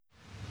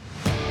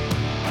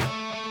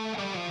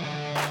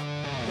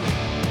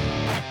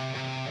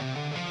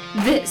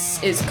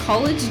This is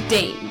College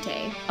Dame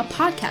Day, a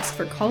podcast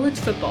for college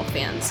football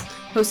fans,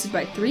 hosted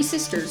by three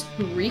sisters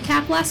who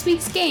recap last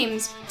week's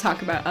games,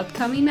 talk about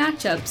upcoming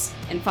matchups,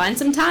 and find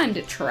some time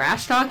to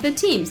trash talk the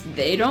teams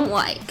they don't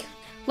like.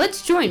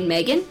 Let's join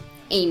Megan,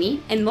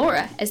 Amy, and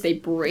Laura as they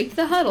break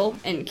the huddle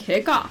and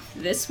kick off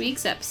this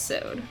week's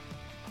episode.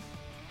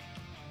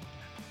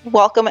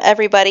 Welcome,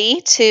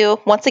 everybody, to,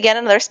 once again,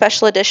 another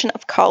special edition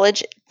of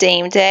College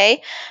Dame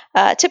Day.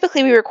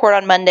 Typically, we record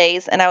on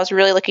Mondays, and I was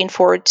really looking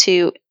forward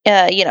to,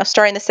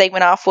 starting the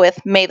segment off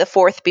with May the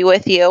 4th be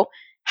with you.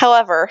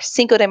 However,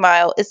 Cinco de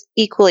Mayo is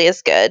equally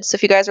as good. So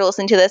if you guys are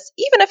listening to this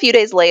even a few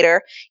days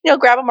later,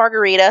 grab a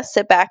margarita,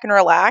 sit back and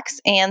relax,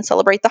 and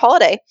celebrate the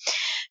holiday.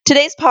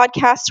 Today's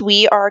podcast,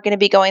 we are going to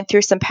be going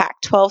through some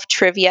Pac-12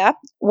 trivia.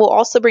 We'll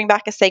also bring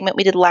back a segment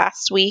we did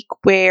last week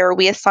where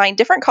we assigned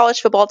different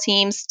college football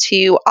teams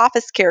to to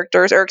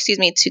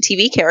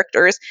TV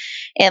characters.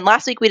 And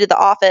last week we did The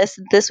Office.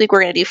 This week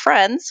we're going to do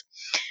Friends.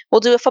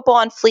 We'll do a Football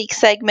on Fleek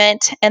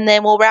segment, and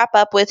then we'll wrap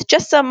up with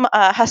just some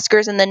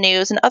Huskers in the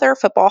news and other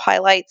football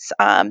highlights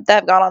that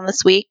have gone on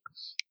this week.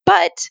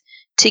 But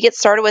to get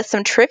started with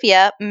some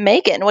trivia,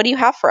 Megan, what do you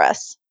have for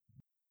us?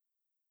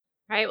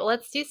 All right, well,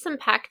 let's do some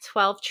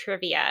Pac-12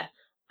 trivia.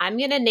 I'm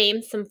going to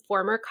name some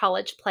former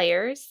college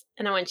players,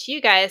 and I want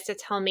you guys to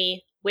tell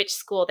me which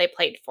school they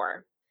played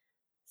for.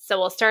 So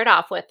we'll start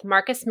off with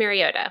Marcus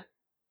Mariota.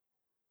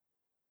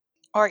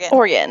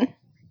 Oregon.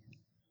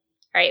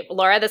 All right,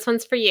 Laura, this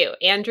one's for you.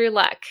 Andrew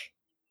Luck.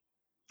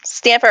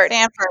 Stanford.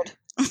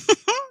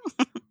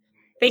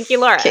 Thank you,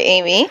 Laura. Okay,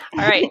 Amy.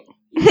 All right.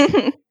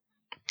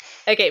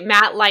 Okay,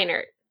 Matt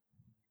Leinart.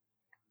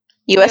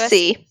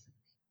 USC.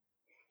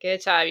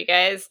 Good job, you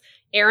guys.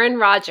 Aaron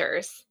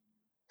Rodgers.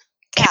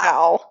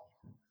 Cal.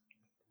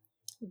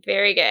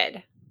 Very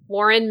good.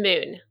 Warren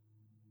Moon.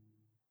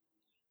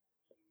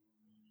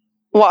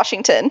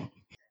 Washington.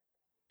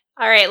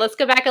 All right, let's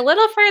go back a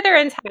little further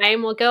in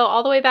time. We'll go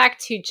all the way back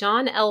to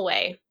John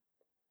Elway.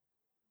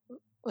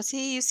 Was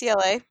he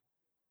UCLA?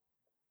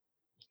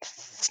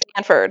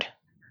 Stanford.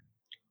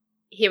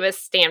 He was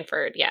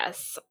Stanford,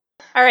 yes.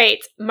 All right,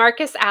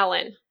 Marcus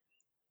Allen.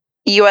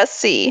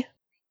 USC.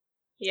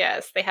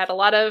 Yes, they had a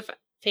lot of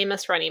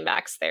famous running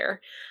backs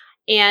there.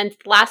 And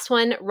last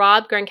one,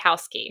 Rob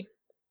Gronkowski.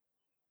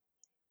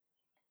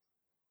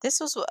 This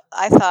was,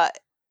 I thought,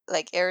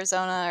 like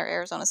Arizona or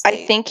Arizona State.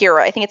 I think you're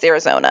right. I think it's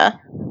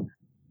Arizona.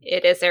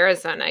 It is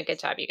Arizona. Good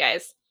job, you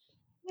guys.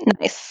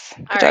 Nice.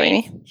 Good All job, right.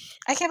 Amy.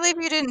 I can't believe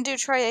you didn't do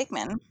Troy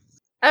Aikman.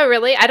 Oh,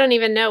 really? I don't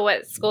even know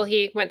what school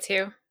he went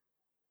to.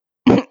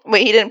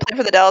 Wait, he didn't play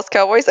for the Dallas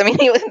Cowboys? I mean,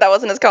 that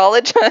wasn't his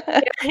college?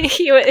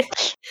 He went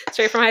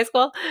straight from high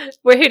school.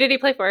 Who did he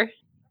play for?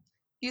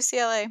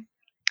 UCLA.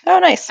 Oh,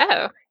 nice.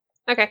 Oh,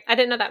 okay. I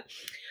didn't know that.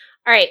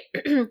 All right.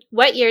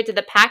 What year did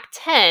the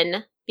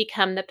Pac-10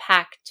 become the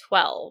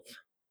Pac-12?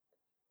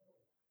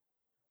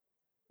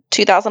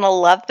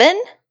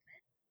 2011?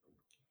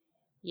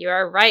 You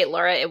are right,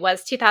 Laura. It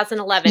was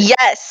 2011.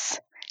 Yes.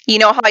 You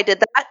know how I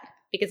did that?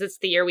 Because it's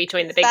the year we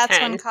joined the Big That's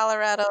Ten. when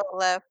Colorado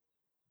left.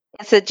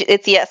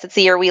 It's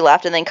the year we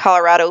left, and then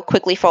Colorado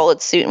quickly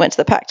followed suit and went to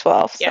the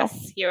Pac-12. So.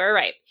 Yes, you are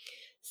right.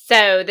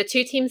 So the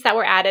two teams that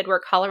were added were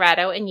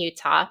Colorado and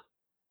Utah.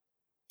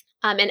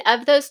 And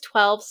of those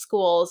 12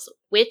 schools,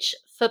 which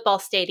football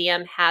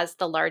stadium has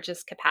the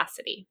largest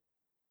capacity?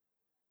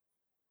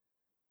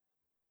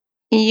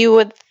 You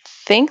would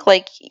think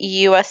like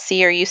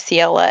USC or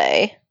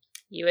UCLA.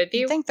 You would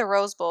be. I think the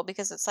Rose Bowl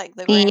because it's like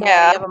the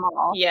Yeah. of them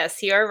all.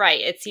 Yes, you are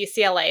right. It's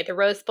UCLA. The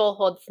Rose Bowl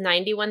holds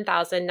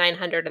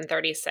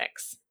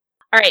 91,936.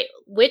 All right.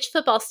 Which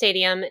football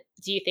stadium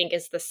do you think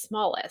is the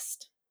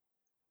smallest?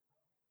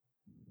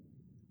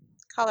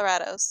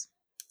 Colorado's.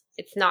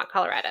 It's not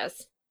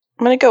Colorado's.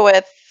 I'm going to go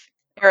with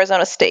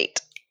Arizona State.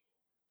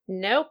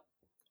 Nope.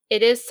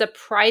 It is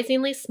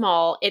surprisingly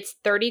small. It's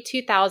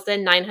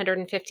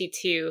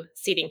 32,952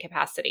 seating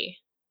capacity.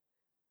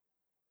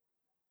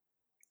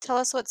 Tell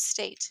us what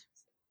state.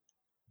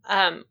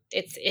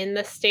 It's in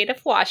the state of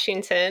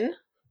Washington.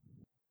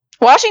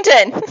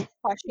 Washington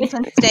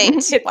Washington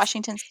State.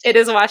 Washington State. It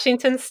is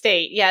Washington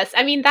State. Yes.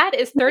 I mean, that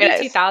is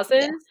 32,000.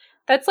 Yes.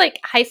 That's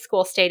like high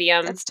school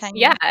stadium. That's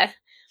tiny. Yeah.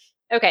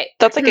 Okay.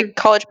 That's like a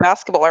college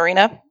basketball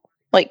arena.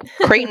 Like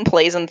Creighton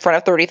plays in front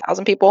of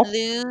 30,000 people.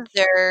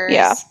 Losers.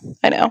 Yeah,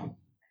 I know.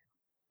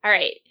 All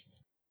right.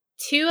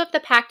 2 of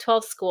the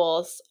Pac-12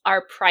 schools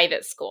are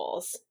private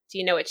schools. Do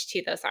you know which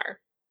 2 those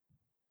are?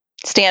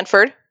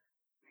 Stanford.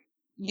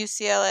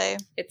 UCLA.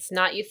 It's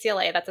not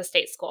UCLA. That's a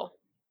state school.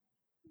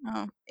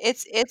 Oh,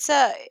 it's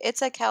a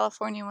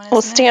California one. Isn't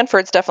Well,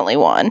 Stanford's definitely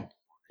one.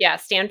 Yeah,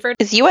 Stanford.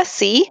 Is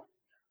USC?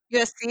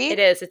 USC. It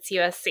is. It's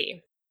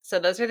USC. So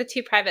those are the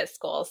 2 private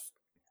schools.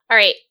 All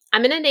right.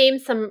 I'm going to name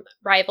some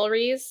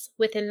rivalries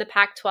within the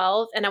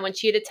Pac-12, and I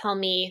want you to tell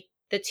me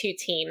the 2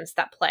 teams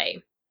that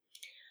play.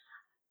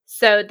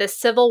 So the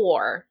Civil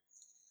War.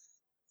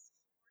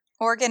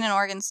 Oregon and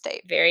Oregon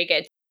State. Very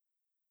good.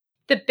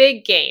 The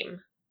big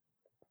game.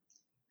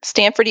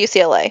 Stanford,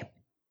 UCLA.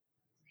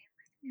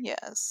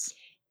 Yes.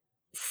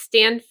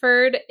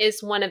 Stanford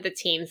is one of the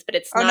teams, but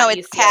it's Oh not no,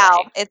 it's UCLA.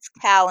 Cal. It's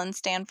Cal and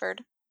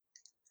Stanford.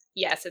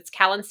 Yes, it's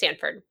Cal and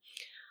Stanford.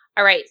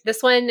 All right,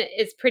 this one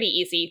is pretty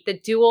easy. The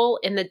Duel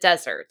in the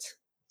Desert.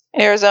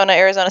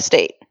 Arizona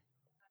State.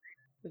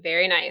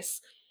 Very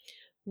nice.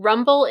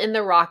 Rumble in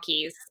the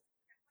Rockies.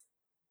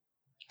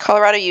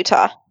 Colorado,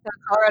 Utah.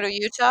 Colorado,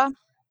 Utah.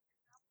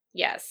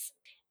 Yes.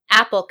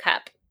 Apple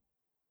Cup.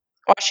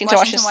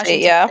 Washington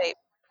State, yeah. State.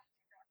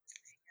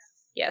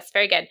 Yes,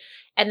 very good.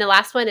 And the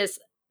last one is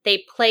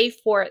they play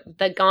for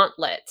the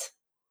Gauntlet.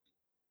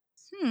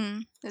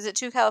 Is it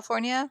 2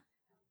 California?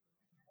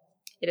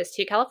 It is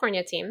 2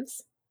 California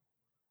teams.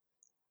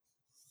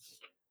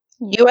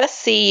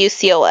 USC,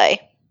 UCLA.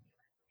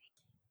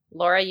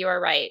 Laura, you are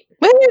right.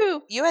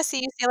 Woo!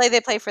 USC, UCLA,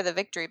 they play for the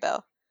Victory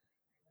Bell.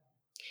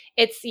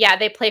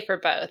 They play for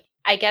both.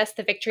 I guess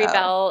the Victory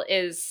Bell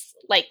is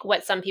like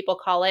what some people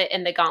call it,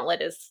 and the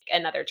Gauntlet is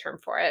another term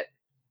for it.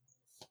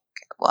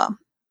 Well,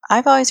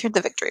 I've always heard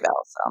the Victory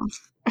Bell, so.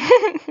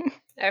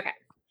 Okay.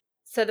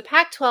 So the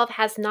Pac-12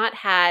 has not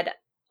had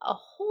a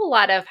whole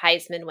lot of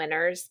Heisman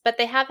winners, but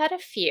they have had a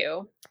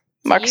few.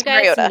 So Marcus you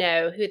guys Mariota.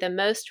 know who the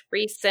most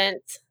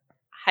recent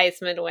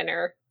Heisman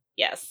winner?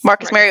 Yes,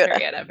 Marcus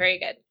Mariota. Very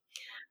good.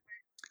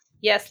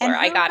 Yes, Laura,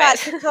 And I who got got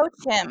it. to coach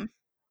him?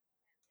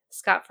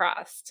 Scott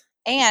Frost.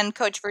 And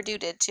Coach Verdue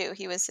did too.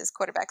 He was his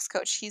quarterback's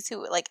coach. He's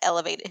who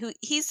elevated.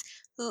 He's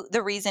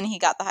the reason he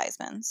got the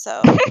Heisman. So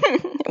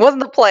It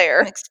wasn't the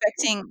player. I'm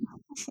expecting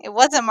it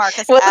wasn't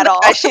Marcus It wasn't at the all.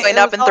 guy showing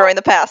up and throwing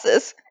the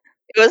passes.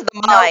 It was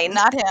the mind.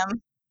 No, not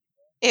him.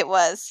 It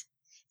was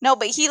no,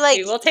 but he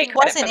We will take he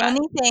credit for wasn't that.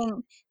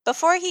 anything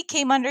before he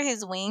came under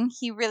his wing.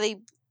 He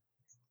really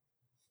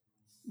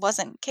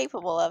wasn't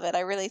capable of it.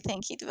 I really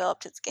think he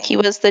developed his game. He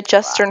was the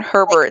Justin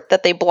Herbert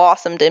that they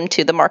blossomed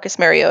into the Marcus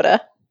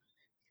Mariota.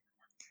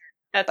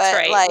 That's But,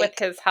 right, with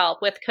his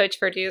help, with Coach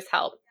Verdue's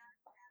help.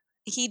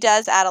 He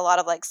does add a lot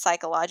of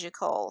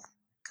psychological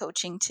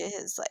coaching to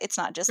his. It's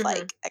not just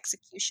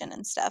execution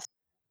and stuff.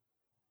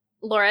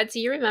 Laura, do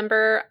you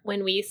remember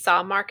when we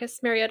saw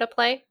Marcus Mariota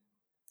play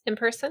in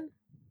person?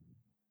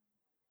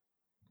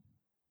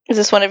 Is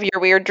this one of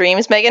your weird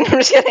dreams, Megan? I'm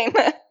just kidding.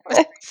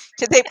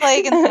 Did they play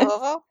against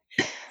Louisville?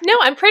 No,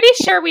 I'm pretty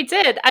sure we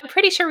did.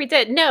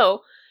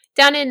 No,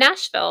 down in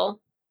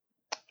Nashville.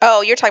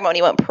 Oh, you're talking about when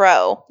he went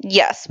pro.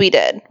 Yes, we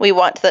did. We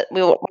watched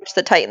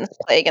the Titans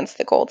play against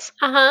the Colts.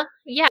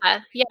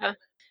 Yeah.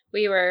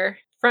 We were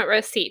front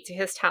row seat to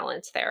his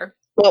talent there.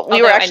 Well,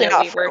 we were actually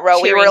not front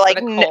row. We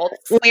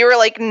were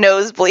like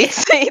nosebleed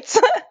seats.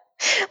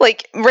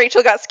 Like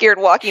Rachel got scared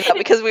walking up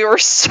because we were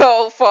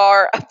so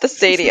far up the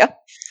stadium.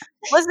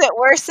 Was it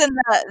worse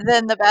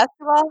than the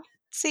basketball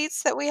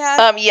seats that we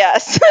had?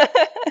 Yes.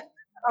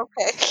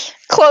 Okay.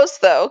 Close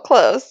though.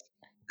 Close.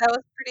 That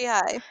was pretty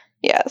high.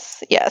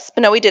 Yes.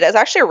 But no, we did. It was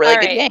actually a really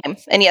good game.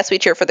 And yes, we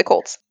cheer for the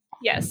Colts.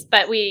 Yes,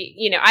 but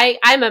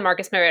I'm a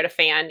Marcus Mariota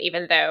fan,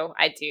 even though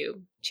I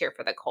do cheer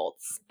for the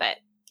Colts. But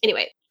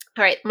anyway,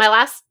 all right. My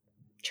last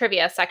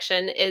trivia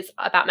section is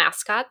about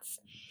mascots.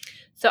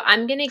 So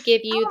I'm going to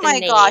give you the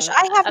name. Oh my gosh,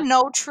 I have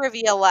no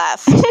trivia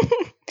left.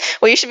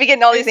 Well, you should be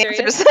getting all these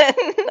answers then.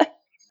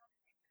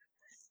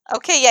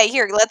 Okay, yeah,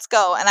 here, let's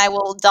go. And I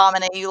will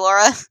dominate you,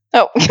 Laura.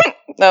 Oh,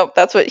 no,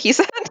 that's what he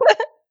said.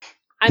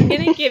 I'm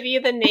going to give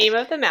you the name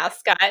of the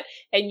mascot,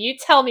 and you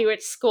tell me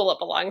which school it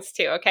belongs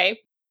to, okay?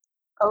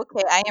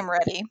 Okay, I am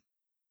ready.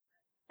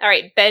 All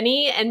right,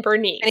 Benny and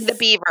Bernice. Benny the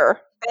Beaver.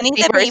 Benny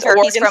the Beaver,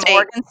 he's from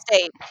Oregon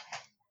State.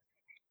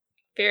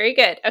 Very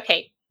good.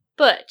 Okay,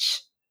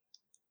 Butch.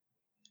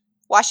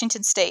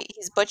 Washington State.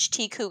 He's Butch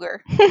T.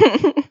 Cougar.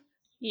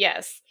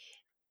 Yes.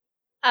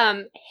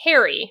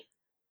 Harry.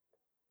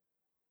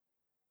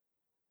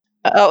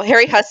 Oh,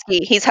 Harry Husky.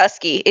 He's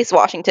Husky. He's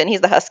Washington.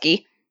 He's the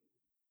Husky.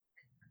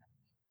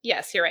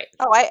 Yes, you're right.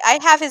 Oh, I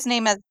have his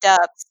name as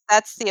Dubs.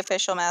 That's the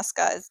official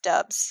mascot, is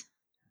Dubs.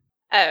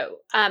 Oh,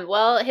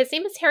 well, his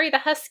name is Harry the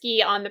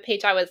Husky on the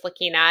page I was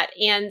looking at,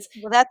 and...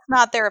 Well, that's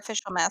not their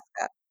official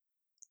mascot.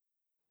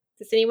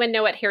 Does anyone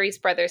know what Harry's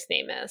brother's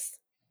name is?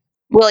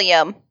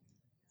 William.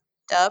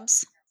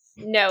 Dubs?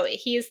 No,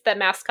 he's the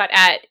mascot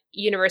at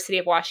University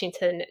of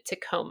Washington,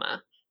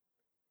 Tacoma.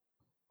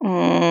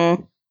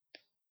 Mm.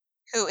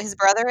 Who his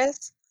brother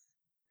is?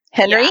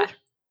 Henry? Yeah.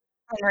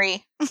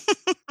 Henry.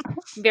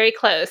 Very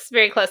close.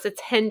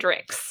 It's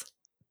Hendrix.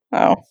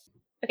 Oh.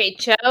 Okay,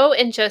 Joe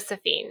and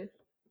Josephine.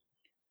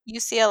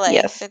 UCLA.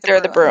 Yes,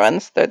 they're the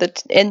Bruins.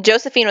 And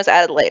Josephine was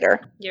added later.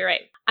 You're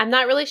right. I'm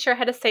not really sure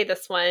how to say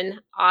this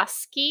one.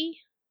 Oski?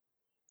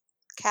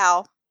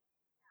 Cal.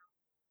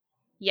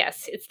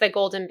 Yes, it's the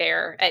Golden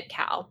Bear at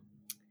Cal.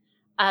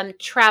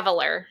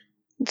 Traveler.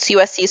 It's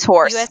USC's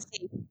horse. USC.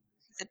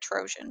 He's a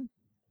Trojan.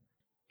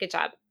 Good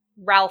job.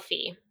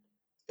 Ralphie.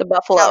 The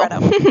Buffalo.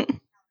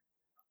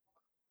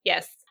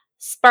 Yes.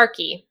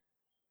 Sparky.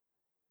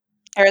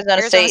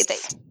 Arizona State.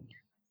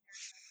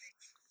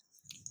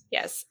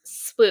 Yes.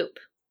 Swoop.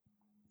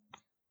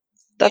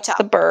 That's Utah.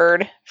 the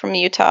bird from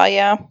Utah,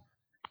 yeah.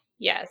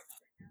 Yes.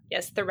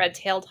 Yes, the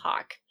red-tailed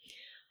hawk.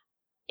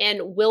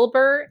 And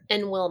Wilbur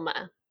and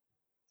Wilma.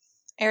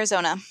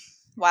 Arizona.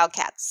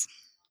 Wildcats.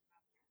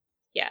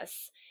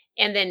 Yes.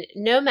 And then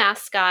no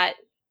mascot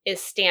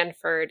is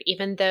Stanford,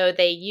 even though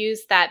they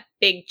use that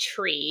big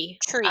tree.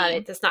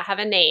 It does not have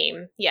a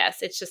name.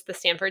 Yes, it's just the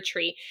Stanford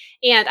tree.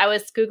 And I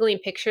was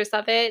Googling pictures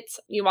of it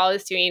while I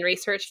was doing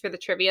research for the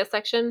trivia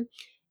section.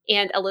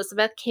 And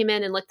Elizabeth came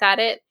in and looked at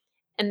it.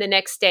 And the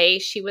next day,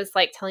 she was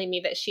like telling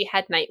me that she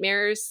had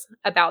nightmares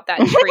about that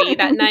tree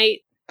that night.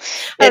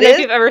 I don't know if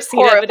you've ever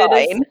seen it, but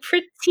it is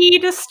pretty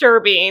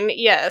disturbing.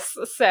 Yes.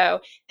 So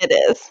it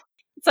is.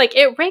 It's like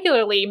it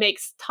regularly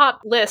makes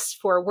top lists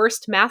for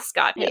worst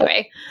mascot.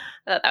 Anyway,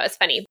 that was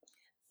funny.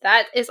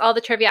 That is all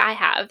the trivia I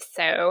have.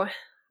 So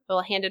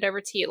we'll hand it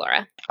over to you,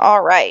 Laura.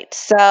 All right.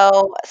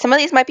 So some of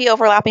these might be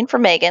overlapping for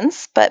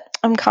Megan's, but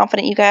I'm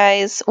confident you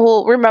guys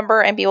will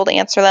remember and be able to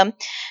answer them.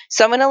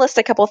 So I'm going to list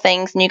a couple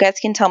things, and you guys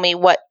can tell me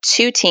what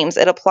two teams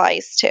it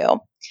applies to.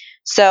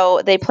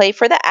 So they play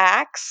for the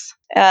Axe.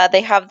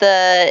 They have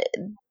the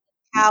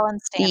Cal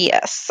and Stanford.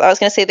 Yes. I was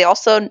going to say they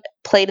also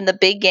played in the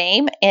big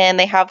game, and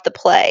they have the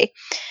play.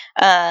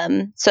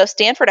 So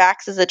Stanford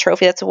Axe is a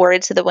trophy that's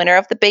awarded to the winner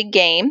of the big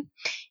game.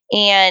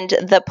 And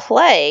the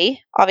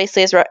play,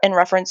 obviously, is in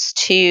reference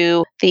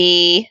to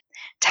the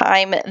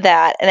time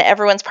that, and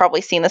everyone's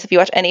probably seen this if you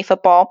watch any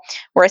football,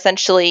 where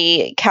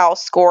essentially Cal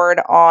scored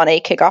on a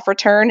kickoff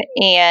return,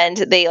 and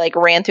they like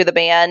ran through the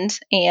band,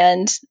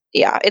 and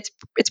yeah,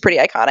 it's pretty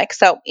iconic.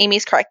 So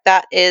Amy's correct.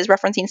 That is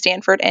referencing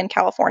Stanford and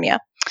California.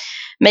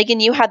 Megan,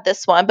 you had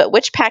this one, but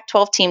which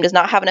Pac-12 team does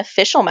not have an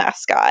official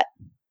mascot?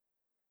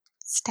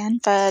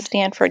 Stanford.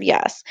 Stanford,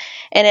 yes.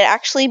 And it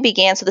actually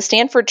began, so the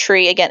Stanford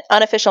tree, again,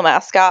 unofficial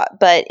mascot,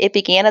 but it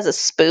began as a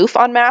spoof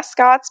on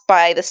mascots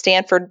by the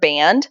Stanford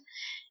band.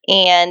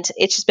 And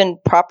it's just been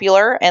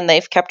popular, and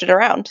they've kept it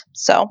around.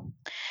 So,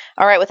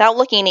 all right, without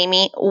looking,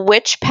 Amy,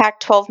 which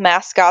Pac-12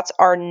 mascots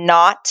are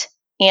not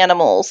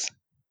animals?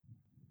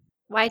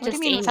 Why What do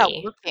just you mean Amy? without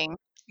looking?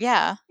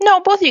 Yeah. No,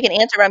 both of you can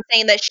answer, but I'm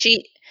saying that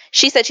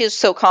she said she was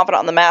so confident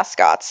on the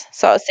mascots.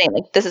 So I was saying,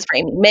 like, this is for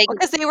Amy. Megan.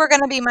 Because they were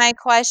going to be my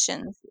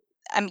questions.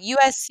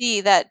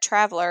 USC, that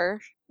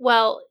Traveler.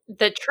 Well,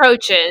 the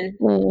Trojan.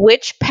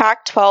 Which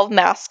Pac-12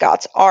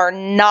 mascots are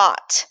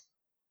not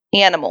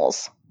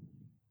animals?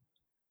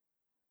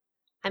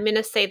 I'm going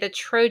to say the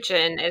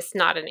Trojan is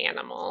not an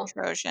animal.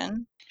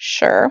 Trojan.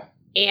 Sure.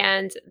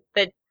 And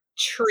the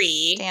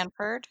tree.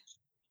 Stanford.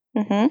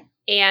 Mm-hmm.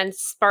 And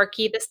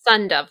Sparky the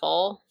Sun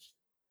Devil.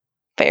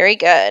 Very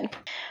good.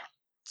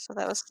 So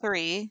that was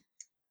 3.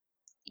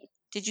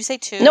 Did you say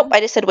 2? Nope, I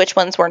just said which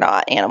ones were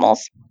not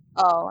animals.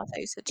 Oh, I thought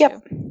you said 2.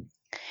 Yep.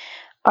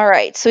 All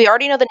right, so we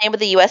already know the name of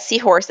the USC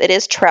horse. It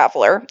is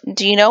Traveler.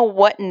 Do you know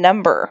what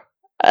number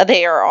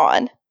they are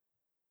on?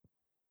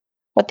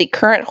 What the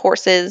current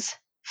horse's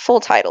full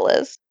title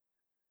is?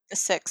 The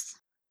 6th.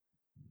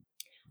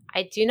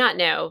 I do not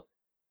know.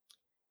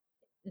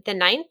 The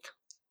 9th?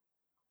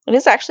 It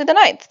is actually the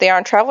 9th. They are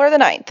on Traveler the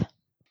 9th.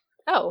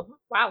 Oh,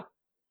 wow.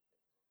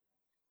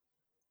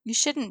 You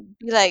shouldn't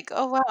be like,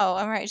 oh, wow,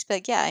 I'm right. Just be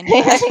like, yeah, I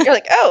know that. You're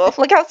like, oh,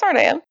 look how smart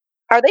I am.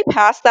 Are they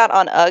past that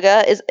on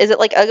UGA? Is it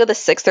like UGA the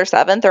 6th or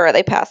 7th, or are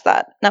they past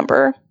that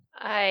number?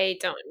 I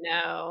don't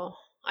know.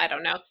 I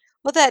don't know.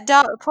 Well, that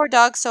poor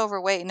dog's so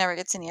overweight and never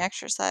gets any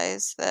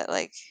exercise. That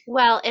like.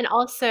 Well, and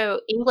also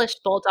English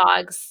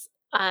bulldogs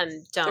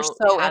don't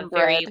so have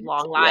very inbred.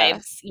 long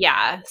lives.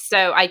 Yeah.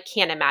 So I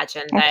can't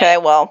imagine that. Okay,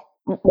 well,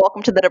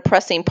 welcome to the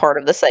depressing part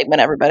of the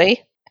segment,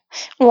 everybody.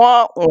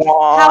 Wah,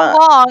 wah. How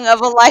long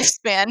of a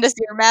lifespan does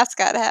your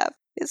mascot have?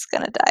 It's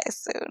gonna die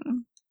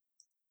soon.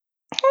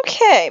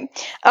 Okay.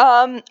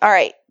 All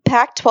right.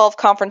 Pac-12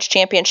 Conference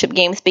Championship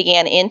games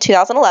began in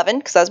 2011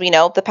 because, as we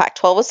know, the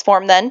Pac-12 was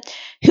formed then.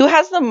 Who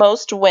has the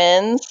most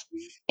wins,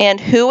 and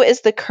who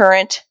is the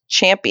current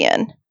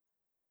champion?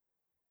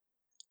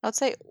 I would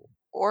say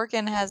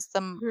Oregon has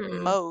the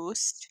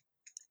most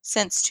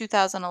since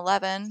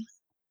 2011.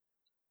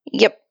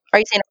 Yep. Are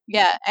you saying?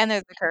 Yeah, and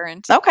they're the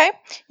current. Okay.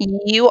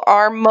 You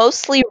are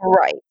mostly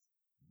right.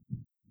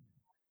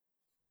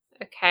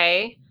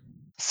 Okay.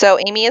 So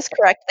Amy is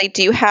correct.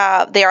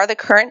 They are the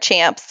current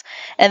champs,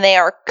 and they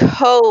are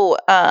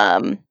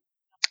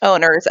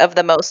owners of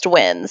the most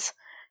wins.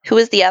 Who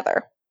is the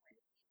other?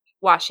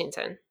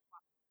 Washington.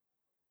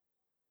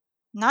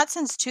 Not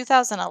since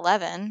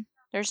 2011.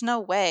 There's no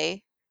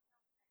way.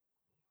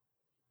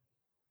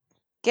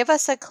 Give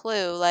us a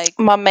clue, like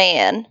My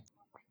man.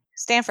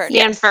 Stanford.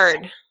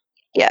 Stanford.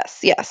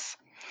 Yes.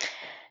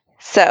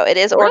 So it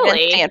is Oregon,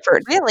 Really?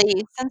 Stanford.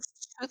 Really? Since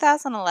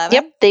 2011?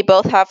 Yep, they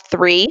both have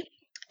 3,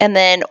 and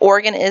then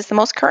Oregon is the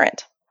most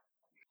current.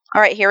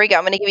 All right, here we go.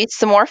 I'm going to give you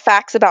some more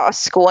facts about a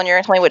school, and you're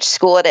going to tell me which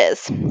school it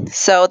is.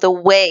 So the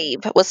Wave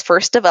was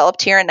first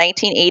developed here in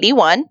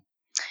 1981.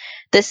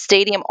 This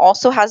stadium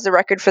also has the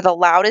record for the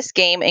loudest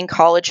game in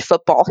college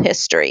football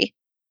history.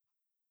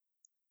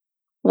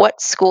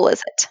 What school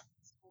is it?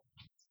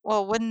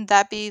 Well, wouldn't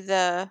that be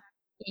the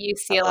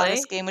UCLA?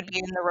 loudest game would be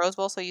in the Rose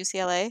Bowl, so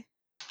UCLA?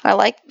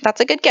 That's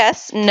a good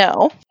guess.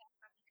 No.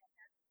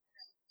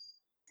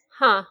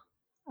 Huh.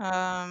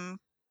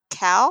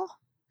 Cal?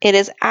 It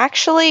is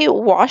actually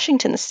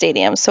Washington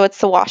Stadium, so it's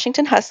the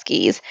Washington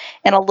Huskies.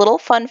 And a little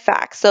fun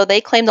fact, so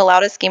they claim the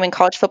loudest game in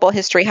college football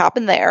history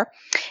happened there.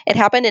 It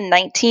happened in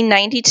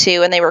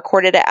 1992, and they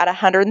recorded it at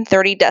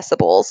 130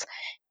 decibels.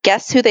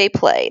 Guess who they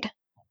played?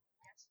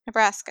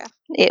 Nebraska.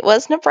 It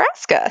was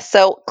Nebraska.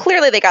 So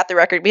clearly they got the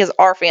record because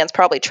our fans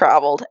probably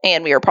traveled,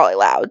 and we were probably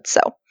loud.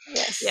 So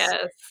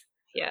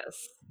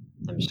Yes.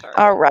 I'm sure.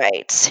 all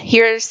right,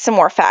 here's some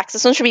more facts.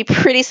 This one should be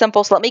pretty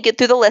simple, so let me get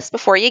through the list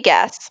before you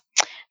guess.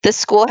 This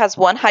school has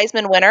one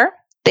Heisman winner.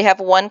 They have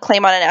one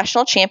claim on a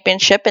national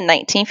championship in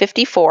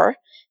 1954.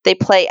 They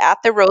play at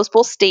the Rose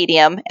Bowl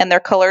Stadium, and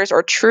their colors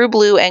are true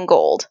blue and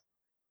gold.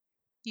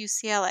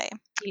 UCLA.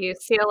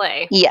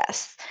 UCLA.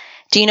 Yes.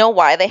 Do you know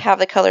why they have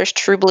the colors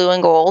true blue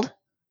and gold?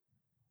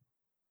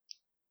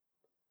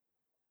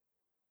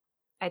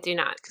 I do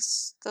not.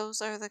 Because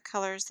those are the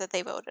colors that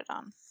they voted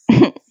on.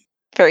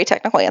 Very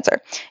technical answer.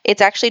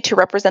 It's actually to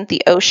represent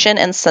the ocean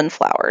and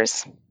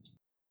sunflowers.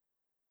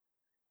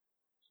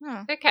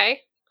 Okay.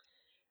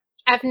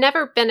 I've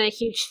never been a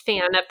huge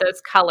fan of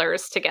those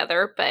colors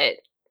together, but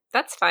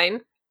that's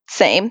fine.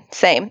 Same.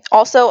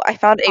 Also, I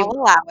found I'll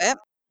allow it.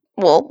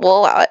 We'll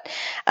allow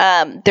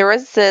it. There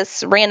was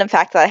this random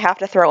fact that I have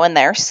to throw in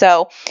there.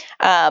 So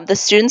the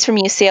students from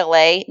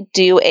UCLA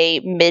do a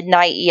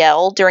midnight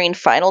yell during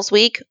finals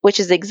week, which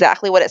is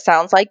exactly what it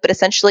sounds like. But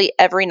essentially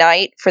every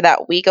night for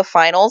that week of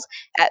finals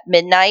at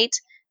midnight,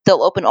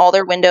 they'll open all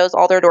their windows,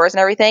 all their doors and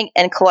everything.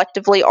 And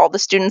collectively, all the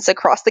students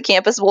across the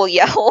campus will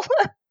yell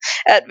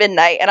at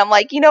midnight. And I'm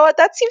like, you know what?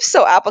 That seems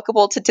so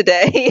applicable to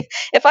today.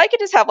 If I could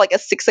just have like a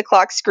 6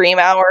 o'clock scream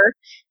hour,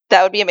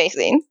 that would be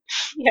amazing.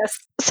 Yes.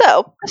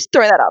 So, just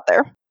throwing that out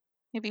there.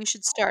 Maybe you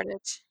should start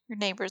it. Your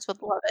neighbors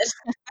would love it.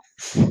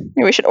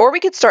 Maybe we should, or we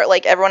could start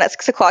like everyone at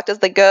 6 o'clock does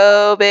the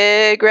Go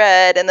Big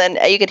Red, and then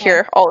you could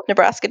hear all of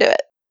Nebraska do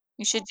it.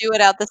 You should do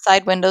it out the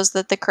side windows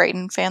that the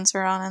Creighton fans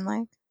are on and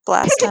like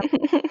blast them.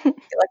 Get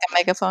like a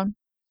megaphone.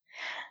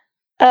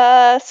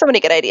 So many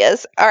good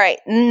ideas. All right,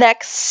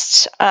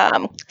 next. So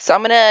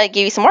I'm going to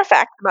give you some more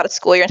facts about a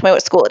school. You're going to tell me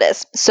what school it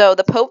is. So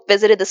the Pope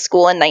visited the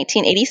school in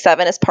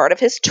 1987 as part of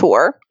his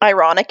tour.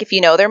 Ironic if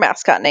you know their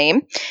mascot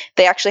name.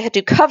 They actually had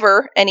to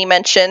cover any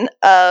mention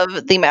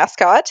of the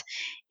mascot,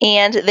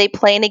 and they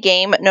play in a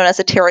game known as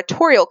a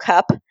Territorial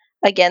Cup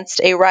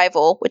against a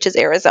rival, which is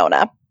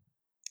Arizona.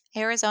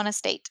 Arizona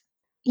State.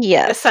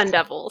 Yes. The Sun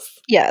Devils.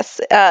 Yes.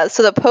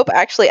 So the Pope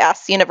actually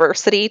asked the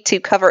university to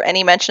cover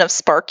any mention of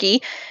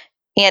Sparky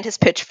and his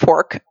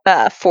pitchfork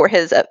for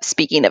his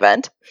speaking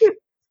event.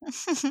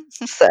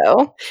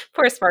 So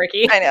Poor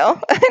Sparky. I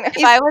know.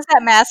 If I was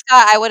that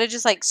mascot, I would have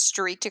just like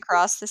streaked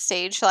across the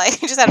stage, like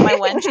just had my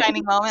one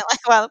shining moment,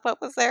 like while the Pope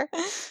was there.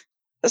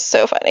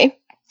 So funny.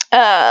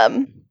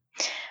 All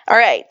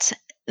right.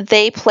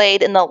 They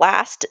played in the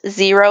last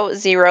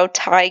 0-0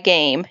 tie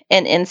game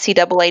in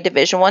NCAA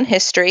Division I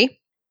history.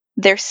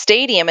 Their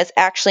stadium is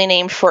actually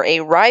named for a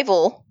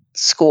rival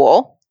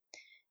school,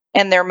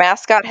 and their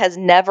mascot has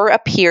never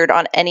appeared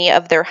on any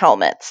of their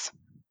helmets.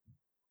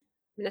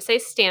 I'm going to say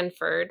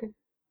Stanford.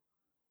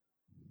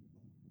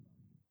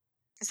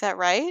 Is that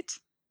right?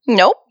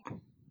 Nope.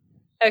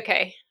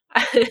 Okay.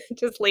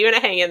 Just leaving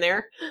it hanging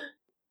there.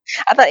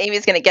 I thought Amy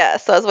was going to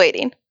guess, so I was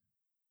waiting.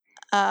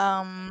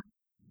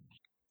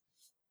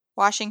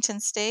 Washington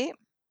State?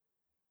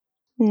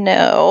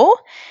 No.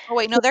 Oh,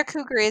 wait, no, their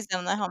cougar is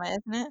on the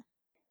helmet, isn't it?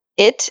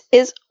 It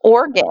is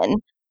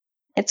Oregon.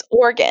 It's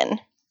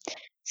Oregon.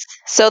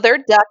 So their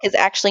duck has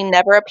actually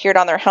never appeared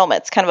on their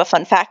helmets. Kind of a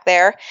fun fact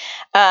there.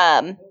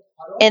 And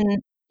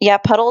yeah,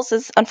 Puddles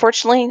is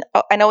unfortunately,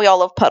 I know we all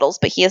love Puddles,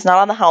 but he is not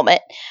on the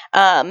helmet.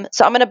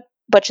 So I'm going to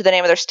butcher the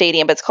name of their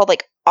stadium, but it's called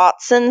like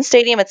Autzen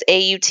Stadium. It's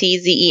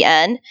Autzen,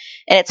 and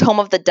it's home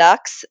of the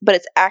Ducks, but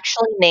it's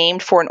actually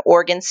named for an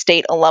Oregon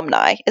State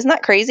alumni. Isn't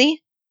that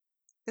crazy?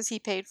 Because he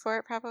paid for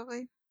it,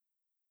 probably.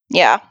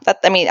 Yeah,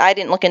 I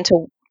didn't look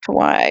into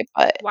why,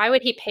 but Why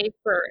would he pay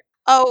for it?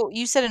 Oh,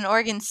 you said an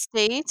Oregon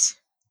State?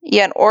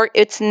 yeah,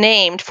 it's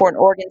named for an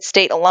Oregon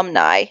State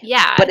alumni.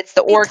 Yeah. But it's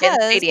the Oregon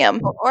Because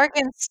Stadium.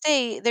 Oregon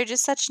State, they're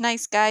just such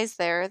nice guys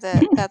there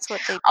that that's what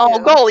they do. Oh,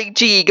 golly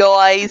gee,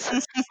 guys.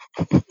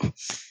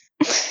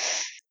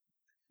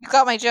 You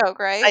got my joke,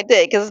 right? I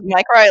did, because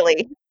Mike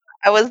Riley.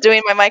 I was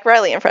doing my Mike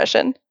Riley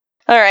impression.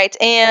 All right,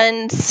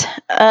 and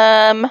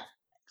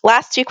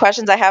last two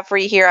questions I have for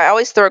you here. I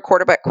always throw a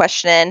quarterback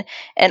question in,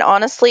 and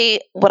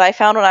honestly, what I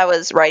found when I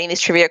was writing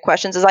these trivia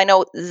questions is I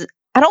don't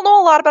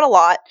know a lot about a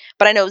lot,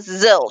 but I know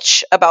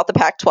zilch about the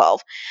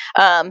Pac-12.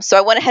 So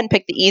I went ahead and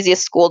picked the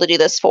easiest school to do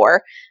this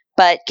for.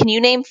 But can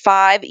you name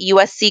 5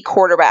 USC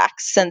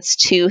quarterbacks since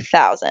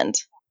 2000?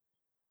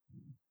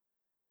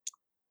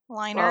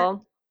 Leinart.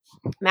 Well,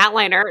 Matt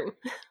Leinart.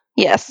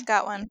 Yes.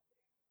 Got one.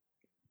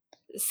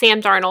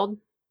 Sam Darnold.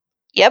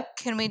 Yep.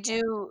 Can we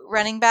do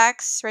running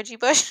backs? Reggie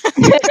Bush?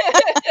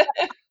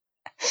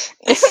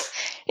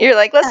 You're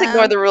like, let's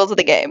ignore the rules of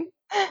the game.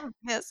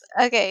 Yes.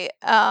 Okay.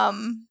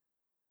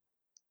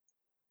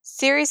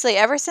 Seriously,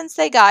 ever since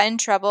they got in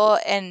trouble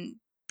and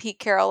Pete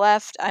Carroll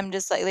left, I'm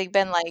just like they've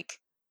been like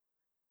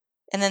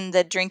And then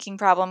the drinking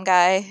problem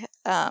guy.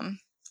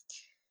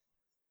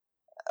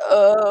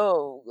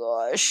 Oh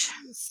gosh.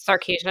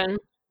 Sarkisian.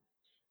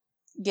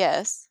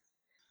 Yes.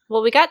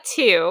 Well, we got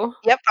 2.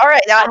 Yep. All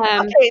right. Now,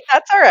 Um, okay,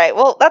 that's all right.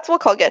 Well, we'll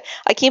call good.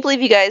 I can't believe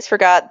you guys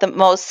forgot the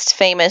most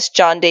famous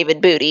John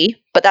David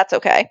Booty, but that's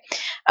okay.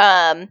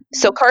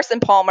 So Carson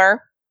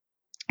Palmer,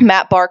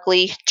 Matt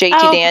Barkley, JT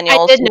I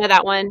Daniels. did know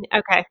that one.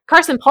 Okay.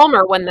 Carson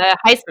Palmer won the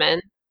Heisman.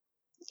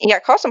 Yeah,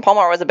 Carson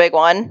Palmer was a big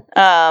one.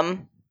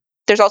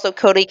 There's also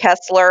Cody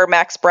Kessler,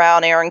 Max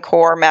Brown, Aaron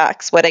Core,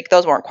 Max Whittick.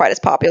 Those weren't quite as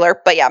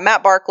popular. But yeah,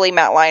 Matt Barkley,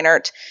 Matt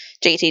Leinart,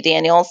 JT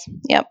Daniels.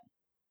 Yep.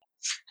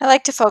 I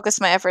like to focus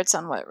my efforts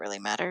on what really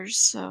matters,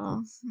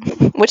 so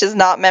Which is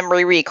not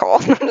memory recall.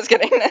 I'm just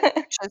kidding.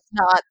 which is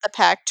not the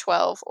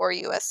Pac-12 or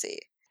USC.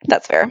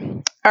 That's fair.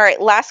 All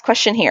right, last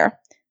question here.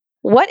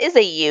 What is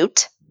a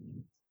Ute?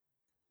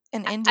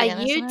 In A Indian,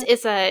 Ute isn't it?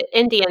 is an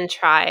Indian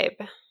tribe.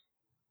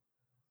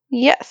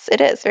 Yes, it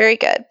is. Very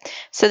good.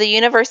 So the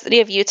University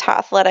of Utah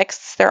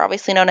Athletics, they're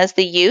obviously known as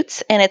the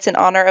Utes, and it's in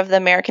honor of the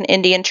American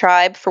Indian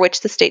tribe for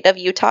which the state of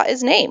Utah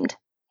is named.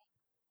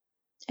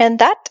 And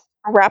that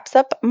wraps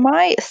up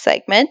my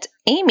segment.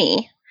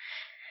 Amy,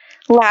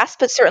 last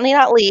but certainly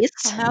not least.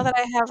 Well, now that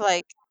I have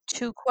like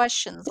 2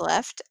 questions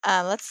left,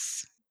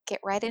 let's get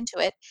right into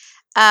it.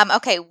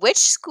 Okay, which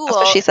That's school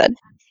what she said.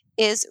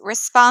 is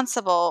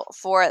responsible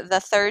for the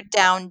third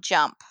down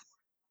jump?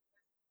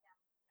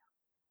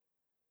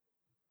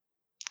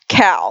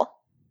 Cal.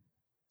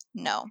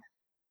 No,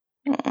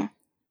 Mm.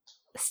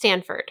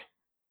 Stanford.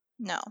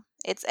 no,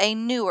 it's a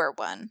newer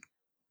one.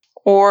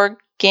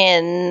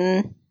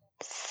 Oregon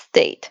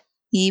State.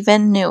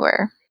 Even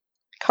newer.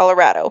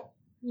 Colorado.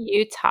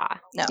 Utah.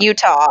 No,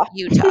 Utah.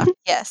 Utah.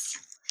 Yes.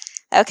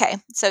 Okay,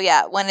 so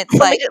yeah, when it's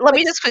Let like,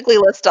 me just quickly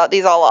list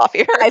these all off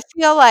here. I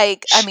feel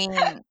like, I mean,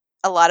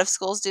 a lot of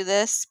schools do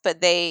this, but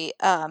they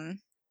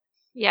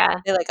Yeah.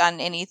 like on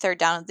any third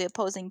down of the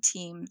opposing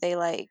team, they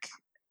like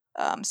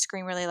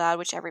scream really loud,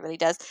 which everybody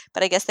does.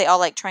 But I guess they all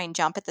like try and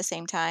jump at the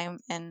same time,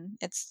 and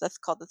that's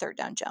called the third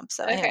down jump.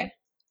 So anyway,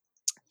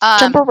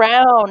 Jump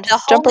around.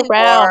 the Jump Holy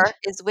around. War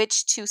is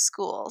which 2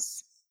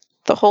 schools?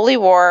 The Holy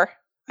War.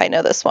 I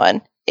know this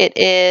one. It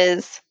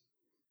is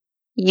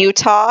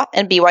Utah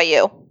and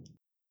BYU.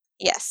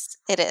 Yes,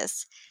 it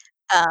is.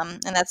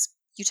 And that's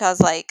Utah's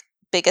like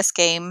biggest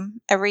game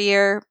every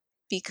year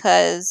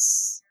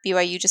because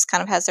BYU just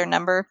kind of has their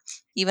number,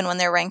 even when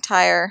they're ranked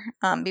higher.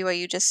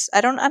 BYU just I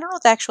don't know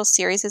what the actual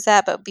series is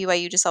at, but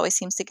BYU just always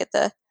seems to get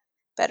the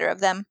better of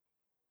them.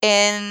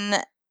 In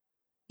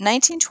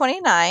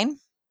 1929,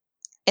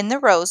 in the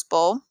Rose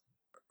Bowl,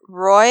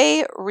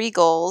 Roy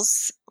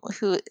Regals,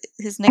 who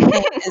his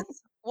nickname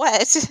is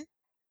what?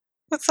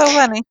 What's so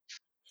funny?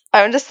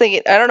 I'm just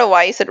thinking. I don't know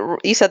why you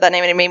said that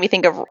name, and it made me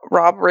think of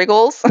Rob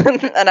Riggles,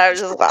 and I was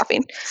just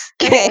laughing.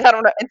 Okay. I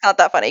don't know. It's not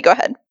that funny. Go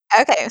ahead.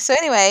 Okay, so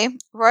anyway,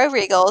 Roy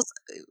Regals,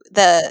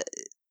 the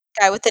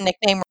guy with the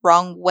nickname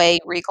Wrong Way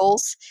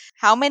Regals,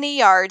 how many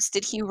yards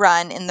did he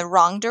run in the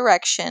wrong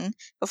direction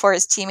before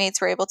his teammates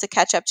were able to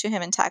catch up to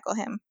him and tackle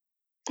him?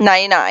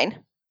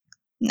 99.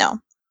 No.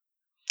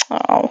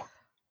 Oh.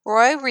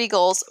 Roy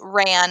Regals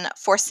ran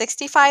for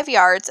 65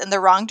 yards in the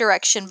wrong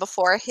direction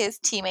before his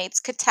teammates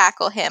could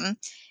tackle him,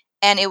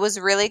 and it was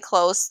really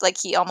close. Like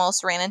he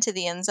almost ran into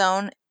the end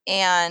zone,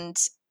 and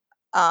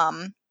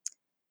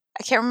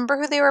I can't remember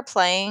who they were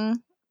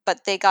playing,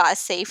 but they got a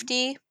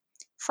safety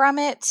from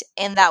it,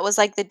 and that was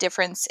like the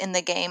difference in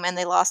the game, and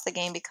they lost the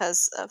game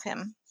because of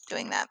him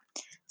doing that.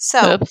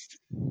 So Oops.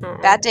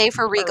 bad day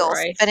for Poor Regals.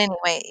 Roy. But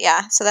anyway,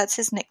 yeah, so that's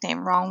his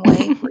nickname, Wrong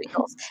Way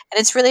Regals. And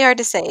it's really hard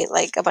to say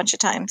like a bunch of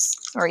times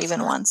or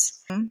even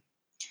once.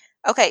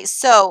 Okay,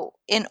 so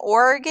in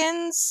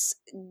Oregon's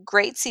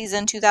great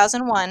season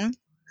 2001,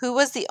 who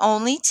was the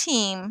only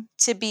team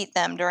to beat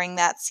them during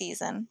that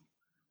season?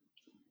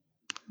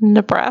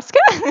 Nebraska?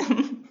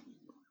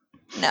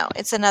 No,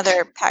 it's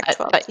another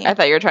Pac-12 team. I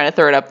thought you were trying to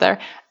throw it up there.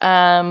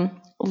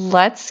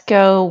 Let's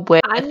go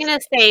with. I'm going to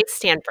say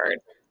Stanford.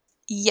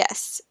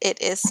 Yes,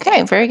 it is.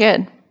 Okay, very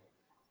good.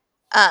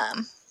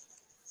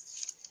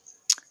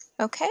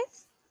 Okay,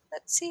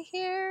 let's see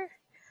here.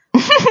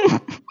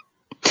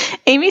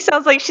 Amy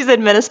sounds like she's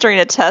administering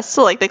a test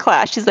to like the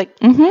class. She's like,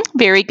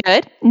 very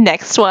good.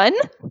 Next one.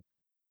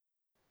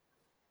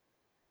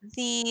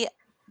 The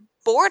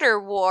border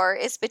war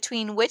is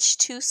between which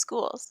 2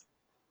 schools?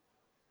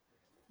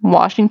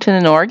 Washington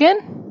and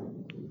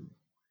Oregon?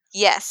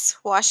 Yes,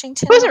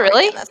 Washington. Was and it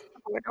really? Oregon. That's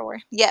the border war.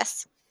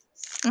 Yes.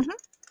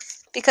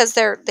 Because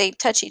they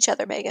touch each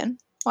other, Megan.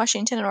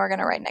 Washington and Oregon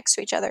are right next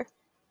to each other.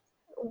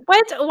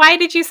 What? Why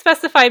did you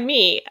specify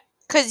me?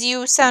 Because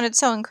you sounded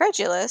so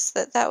incredulous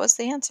that was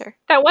the answer.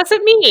 That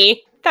wasn't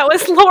me. That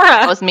was Laura.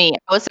 That was me.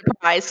 I was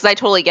surprised because I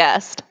totally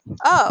guessed.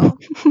 Oh,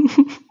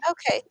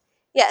 okay.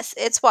 Yes,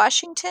 it's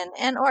Washington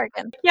and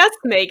Oregon. Yes,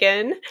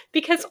 Megan,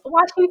 because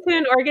Washington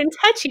and Oregon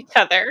touch each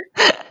other.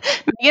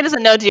 Megan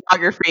doesn't know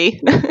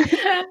geography.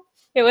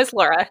 It was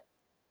Laura,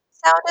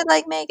 Sounded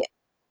like Megan.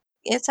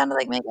 It sounded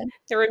like Megan.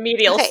 the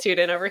remedial Okay.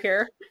 student over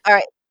here. All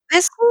right.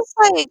 This was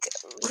like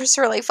just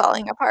really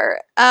falling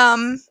apart.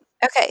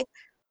 Okay.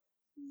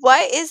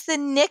 What is the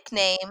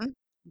nickname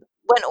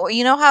when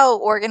you know how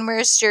Oregon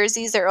wears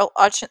jerseys? They're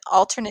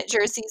alternate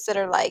jerseys that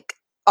are like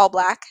all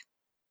black.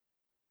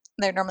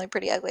 They're normally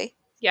pretty ugly.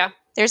 Yeah.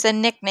 There's a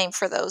nickname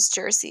for those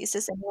jerseys.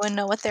 Does anyone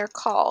know what they're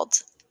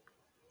called?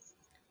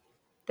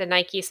 The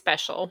Nike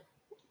Special.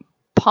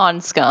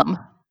 Pond scum.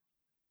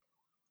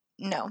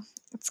 No,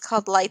 it's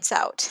called Lights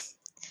Out.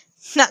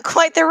 Not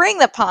quite the ring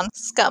that Pond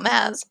Scum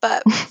has,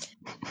 but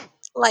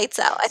Lights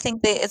Out. I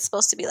think it's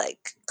supposed to be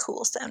like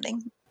cool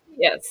sounding.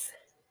 Yes.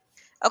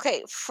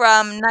 Okay,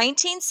 from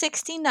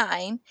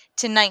 1969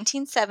 to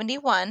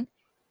 1971,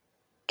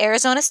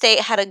 Arizona State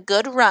had a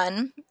good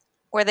run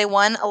where they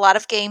won a lot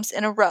of games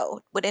in a row.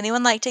 Would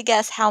anyone like to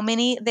guess how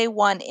many they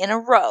won in a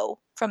row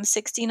from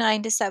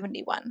 69 to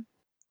 71?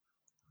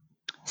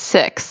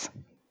 6.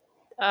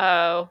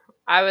 Oh,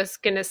 I was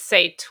going to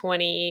say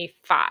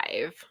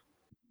 25.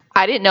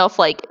 I didn't know if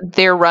like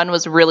their run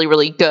was really,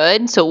 really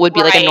good. So it would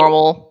be like a Right.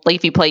 normal, like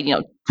if you played,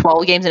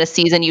 12 games in a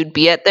season, you'd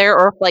be at there,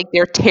 or if like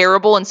they're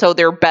terrible. And so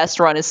their best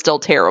run is still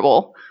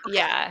terrible.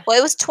 Yeah. Well,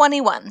 it was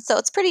 21, so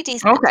it's pretty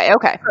decent. Okay.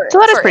 So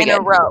that is for pretty in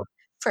good. a row.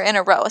 For in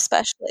a row,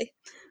 especially.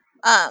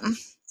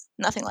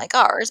 Nothing like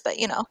ours, but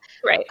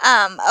Right.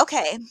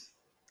 Okay.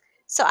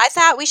 So I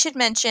thought we should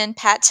mention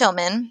Pat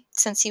Tillman,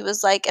 since he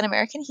was like an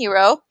American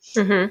hero,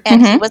 Mm-hmm.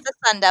 and he Mhm. was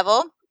a Sun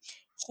Devil.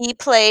 He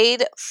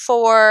played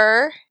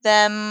for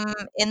them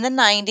in the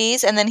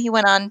 90s, and then he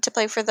went on to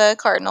play for the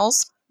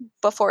Cardinals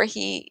before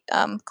he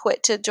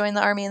quit to join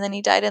the Army, and then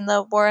he died in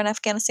the war in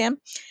Afghanistan.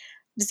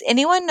 Does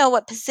anyone know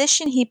what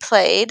position he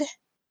played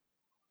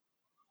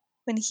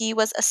when he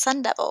was a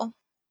Sun Devil?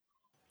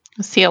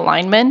 Was he a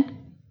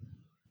lineman?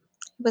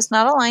 He was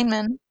not a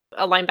lineman.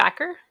 A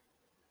linebacker?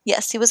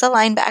 Yes, he was a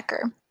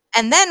linebacker.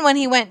 And then when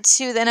he went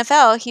to the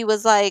NFL, he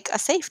was like a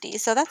safety.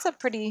 So that's a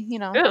pretty,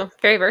 Oh,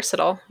 very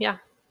versatile. Yeah.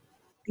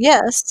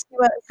 Yes, he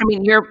was. I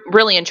mean, you're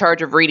really in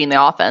charge of reading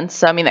the offense.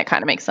 So, I mean, that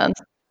kind of makes sense.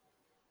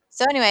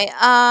 So anyway,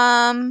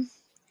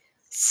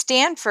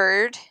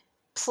 Stanford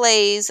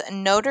plays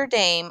Notre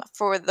Dame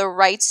for the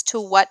rights to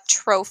what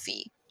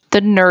trophy?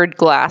 The nerd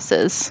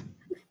glasses.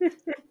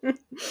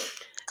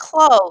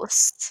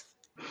 Close.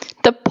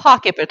 The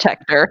pocket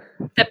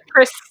protector. The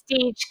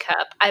Prestige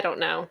Cup. I don't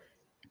know.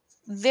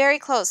 Very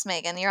close,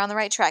 Megan. You're on the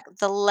right track.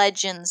 The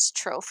Legends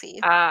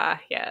Trophy.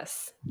 Ah,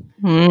 yes.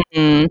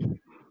 Mm-hmm.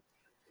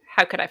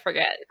 How could I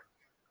forget?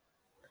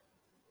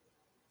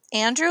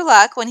 Andrew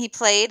Luck, when he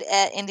played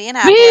at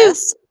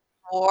Indianapolis,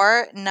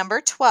 wore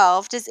number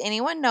 12. Does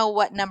anyone know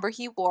what number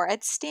he wore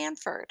at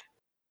Stanford?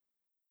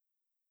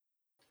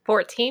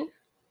 14?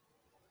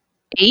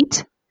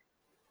 8.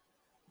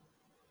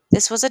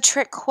 This was a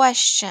trick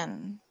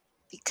question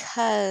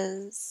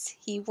because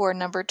he wore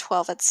number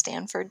 12 at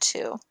Stanford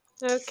too.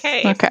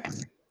 Okay. Okay.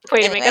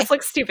 Way to make Anyway, us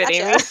look stupid,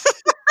 gotcha.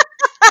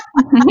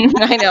 Amy.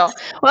 I know.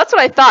 Well, that's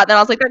what I thought. Then I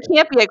was like, that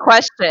can't be a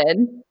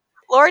question.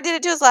 Laura did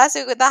it to us last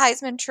week with the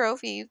Heisman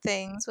Trophy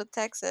things with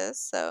Texas.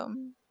 So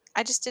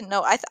I just didn't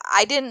know.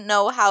 I didn't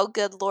know how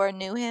good Laura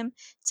knew him.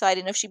 So I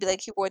didn't know if she'd be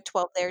like, he wore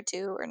 12 there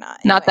too or not.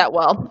 Not that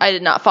well. I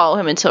did not follow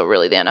him until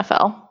really the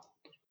NFL.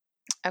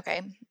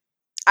 Okay.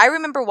 I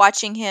remember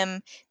watching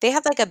him. They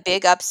had like a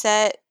big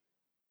upset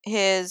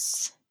I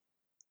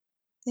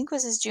think it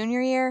was his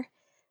junior year.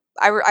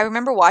 I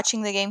remember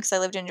watching the game because I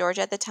lived in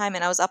Georgia at the time,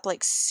 and I was up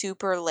like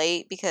super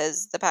late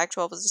because the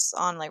Pac-12 was just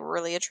on like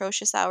really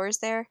atrocious hours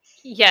there.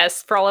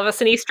 Yes, for all of us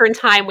in Eastern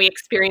Time, we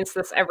experience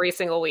this every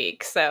single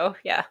week. So,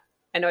 yeah,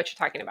 I know what you're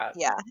talking about.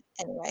 Yeah.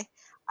 Anyway,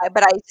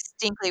 but I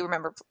distinctly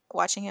remember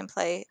watching him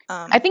play.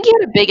 I think he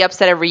had a big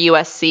upset over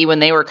USC when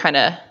they were kind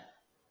of.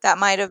 That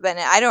might have been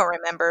it. I don't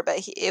remember, but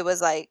it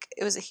was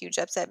a huge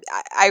upset.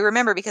 I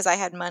remember because I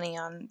had money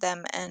on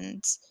them,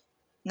 and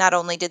not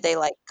only did they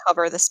like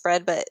cover the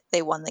spread, but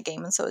they won the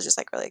game, and so it was just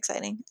like really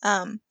exciting.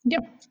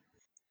 Yep.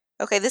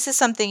 Okay, this is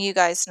something you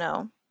guys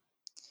know.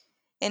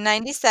 In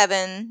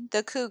 '97,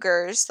 the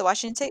Cougars, the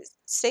Washington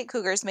State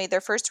Cougars, made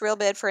their first real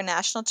bid for a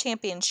national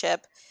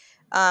championship,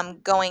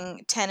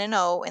 going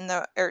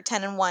 10-0 or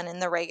 10-1 in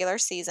the regular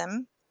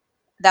season.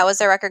 That was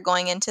their record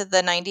going into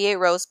the '98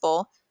 Rose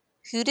Bowl.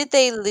 Who did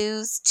they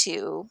lose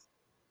to?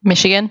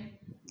 Michigan.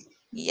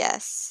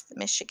 Yes,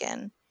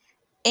 Michigan.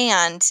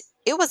 And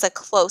it was a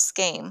close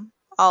game,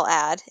 I'll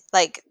add.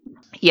 Like,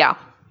 Yeah.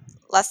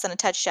 less than a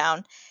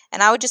touchdown.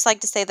 And I would just like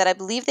to say that I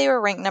believe they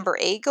were ranked number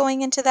 8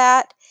 going into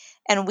that.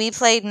 And we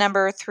played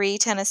number 3,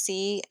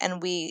 Tennessee,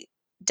 and we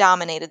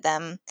dominated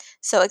them.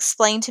 So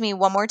explain to me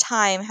one more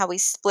time how we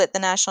split the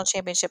national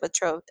championship with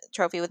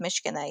trophy with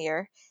Michigan that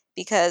year,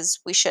 because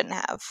we shouldn't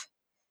have.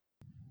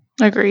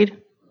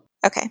 Agreed.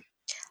 Okay.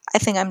 I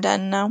think I'm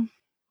done now.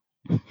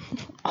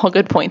 All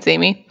good points,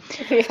 Amy.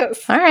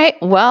 Yes. All right.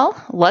 Well,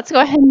 let's go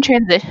ahead and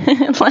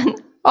transition.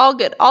 All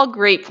good. All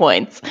great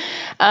points.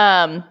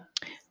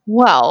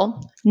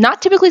 Well,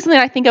 not typically something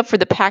I think of for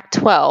the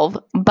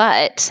Pac-12,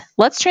 but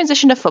let's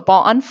transition to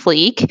football on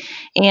Fleek.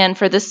 And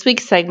for this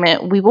week's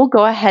segment, we will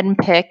go ahead and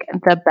pick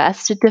the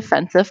best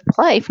defensive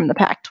play from the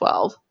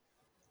Pac-12.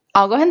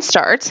 I'll go ahead and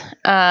start.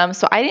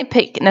 So I didn't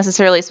pick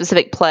necessarily a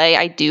specific play.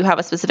 I do have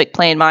a specific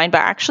play in mind,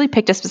 but I actually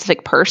picked a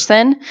specific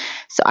person.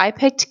 So I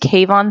picked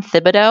Kayvon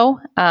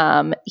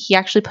Thibodeau. He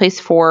actually plays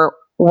for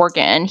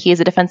Oregon. He is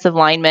a defensive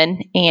lineman,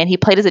 and he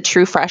played as a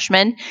true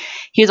freshman.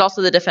 He was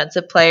also the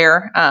defensive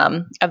player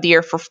of the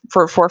year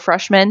for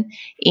freshmen,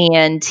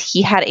 and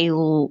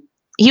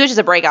he was just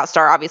a breakout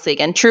star, obviously,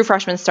 again, true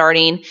freshman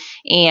starting,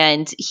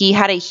 and he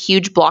had a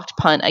huge blocked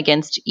punt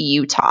against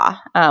Utah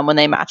when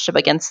they matched up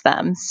against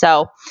them.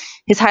 So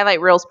his highlight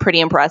reel is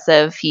pretty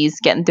impressive. He's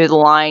getting through the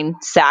line,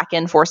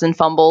 sacking, forcing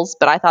fumbles,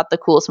 but I thought the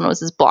coolest one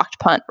was his blocked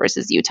punt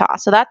versus Utah.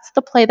 So that's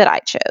the play that I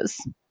chose.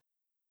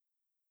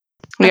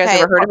 Have you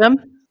guys ever heard of him?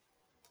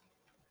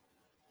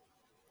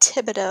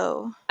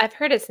 Thibodeau. I've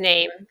heard his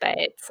name, but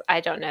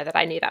I don't know that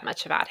I knew that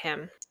much about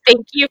him.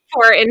 Thank you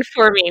for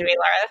informing me,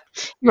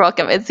 Laura. You're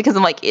welcome. It's because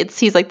I'm like,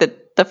 he's like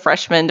the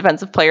freshman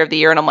defensive player of the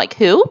year, and I'm like,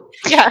 who?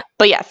 Yeah.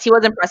 But yes, he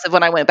was impressive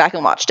when I went back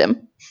and watched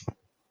him.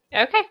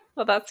 Okay.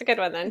 Well, that's a good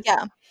one then.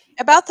 Yeah.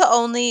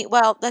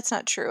 Well, that's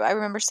not true. I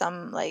remember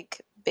some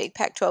like big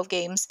Pac-12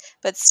 games,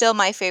 but still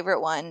my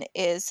favorite one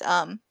is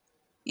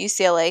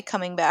UCLA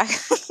coming back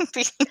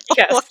beating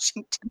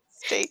Washington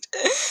State.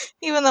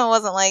 Even though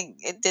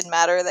it didn't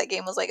matter. That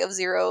game was like of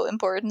zero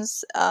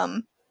importance. That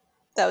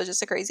was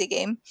just a crazy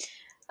game.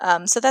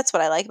 So that's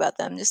what I like about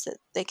them, just that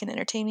they can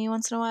entertain me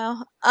once in a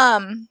while.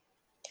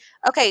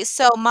 Okay,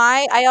 so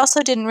I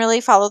also didn't really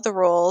follow the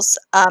rules.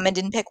 And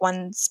didn't pick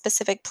one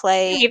specific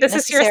play. Hey, this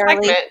is your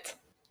segment.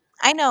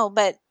 I know,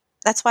 but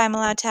that's why I'm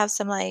allowed to have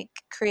some like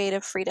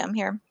creative freedom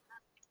here.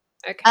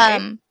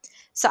 Okay.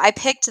 So I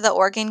picked the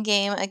Oregon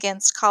game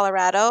against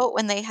Colorado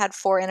when they had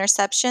 4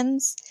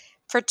 interceptions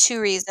for 2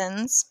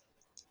 reasons.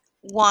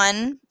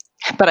 One,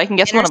 but I can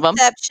guess one of them.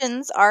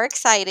 Interceptions are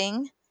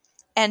exciting,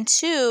 and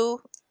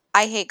 2,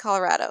 I hate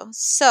Colorado.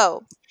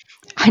 So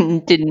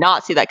I did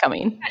not see that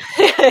coming.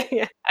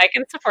 Yeah, I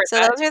can support so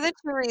that. those are the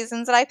 2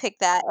 reasons that I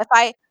picked that.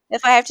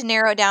 If I have to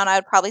narrow it down, I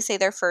would probably say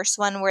their first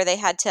one where they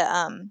had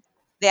to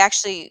they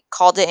actually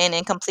called it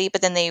incomplete,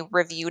 but then they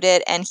reviewed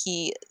it, and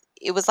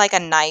it was like a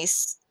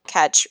nice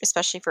catch,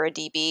 especially for a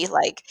DB.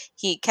 Like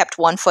he kept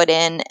 1 foot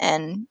in,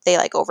 and they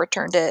like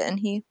overturned it, and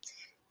he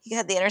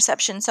had the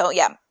interception. So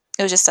yeah,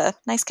 it was just a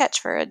nice catch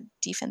for a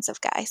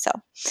defensive guy. So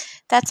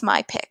that's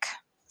my pick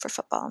for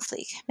Football and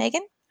Fleek.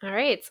 Megan? All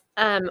right.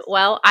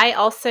 Well, I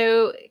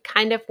also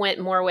kind of went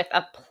more with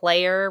a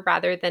player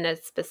rather than a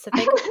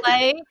specific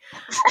play.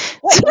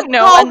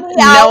 No one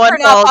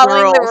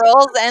followed the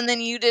rules, and then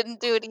you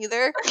didn't do it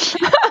either.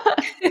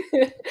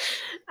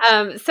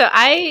 So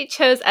I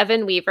chose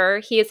Evan Weaver.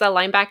 He is a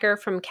linebacker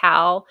from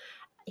Cal.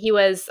 He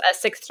was a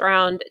 6th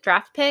round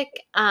draft pick.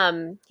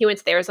 He went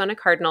to the Arizona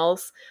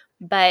Cardinals,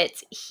 but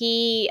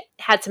he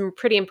had some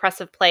pretty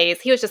impressive plays.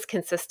 He was just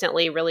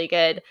consistently really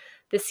good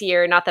this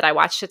year. Not that I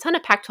watched a ton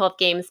of Pac-12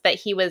 games, but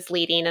he was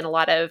leading in a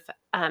lot of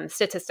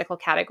statistical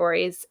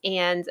categories.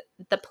 And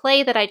the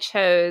play that I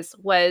chose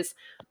was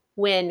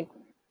when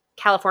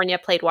California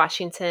played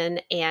Washington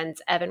and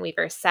Evan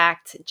Weaver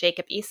sacked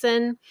Jacob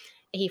Eason.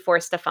 He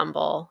forced a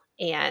fumble,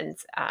 and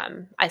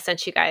I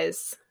sent you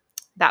guys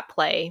that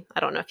play. I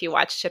don't know if you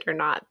watched it or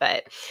not,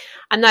 but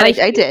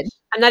I did.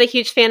 I'm not a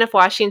huge fan of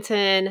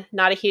Washington,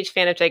 not a huge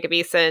fan of Jacob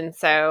Eason,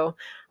 so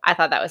I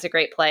thought that was a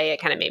great play.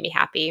 It kind of made me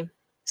happy.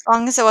 As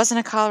long as it wasn't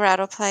a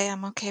Colorado play,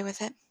 I'm okay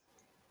with it.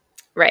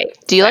 Right.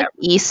 Do you like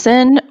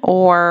Eason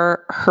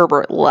or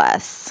Herbert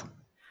less?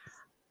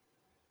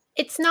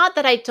 It's not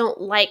that I don't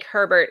like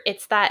Herbert.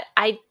 It's that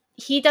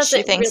he doesn't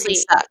She thinks really.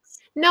 He sucks.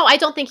 No, I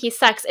don't think he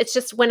sucks. It's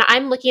just when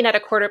I'm looking at a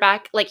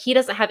quarterback, like he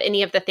doesn't have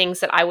any of the things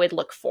that I would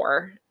look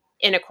for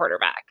in a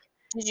quarterback.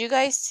 Did you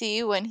guys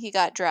see when he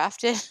got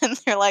drafted and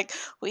they're like,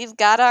 we've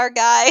got our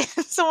guy?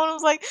 Someone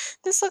was like,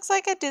 this looks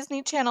like a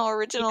Disney Channel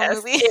original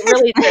movie. It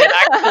really did,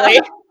 actually.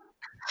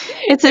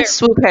 It's his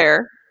swoop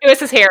hair. It was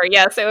his hair,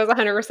 yes. It was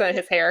 100%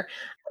 his hair.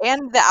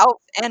 And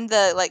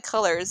the like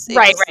colors.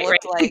 Right.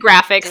 Like the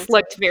graphics Disney.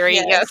 looked very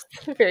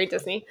very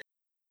Disney.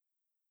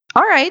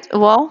 All right.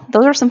 Well,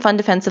 those are some fun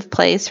defensive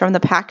plays from the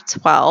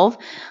Pac-12.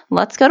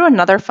 Let's go to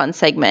another fun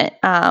segment.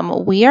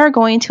 We are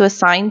going to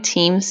assign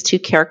teams to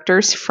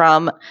characters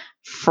from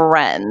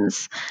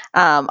Friends.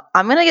 I'm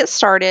going to get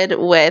started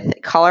with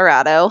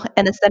Colorado.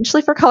 And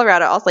essentially for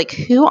Colorado, I was like,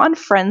 who on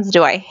Friends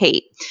do I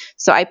hate?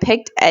 So I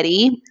picked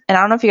Eddie. And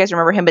I don't know if you guys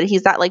remember him, but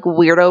he's that like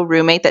weirdo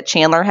roommate that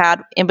Chandler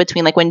had in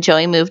between like when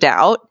Joey moved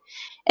out.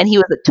 And he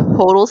was a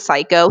total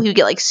psycho. He would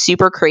get like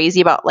super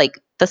crazy about like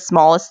the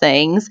smallest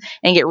things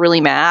and get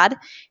really mad.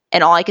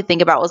 And all I could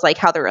think about was like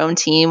how their own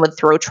team would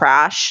throw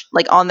trash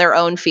like on their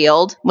own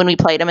field when we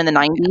played them in the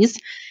 90s.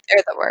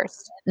 They're the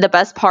worst. The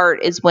best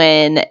part is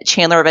when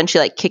Chandler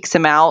eventually like kicks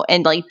him out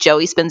and like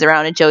Joey spins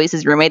around and Joey's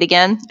his roommate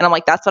again. And I'm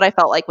like, that's what I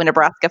felt like when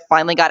Nebraska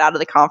finally got out of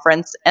the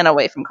conference and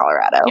away from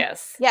Colorado.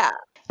 Yes. Yeah.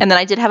 And then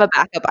I did have a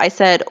backup. I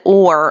said,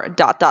 or ...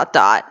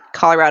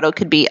 Colorado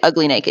could be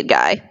ugly naked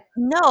guy.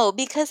 No,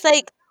 because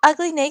like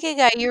ugly naked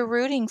guy you're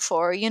rooting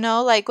for,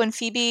 like when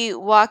Phoebe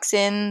walks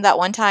in that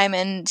one time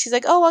and she's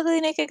like, oh, ugly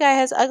naked guy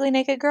has ugly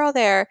naked girl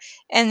there,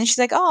 and she's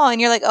like, oh,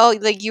 and you're like, oh,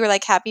 like you were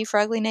like happy for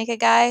ugly naked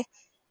guy.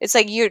 It's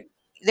like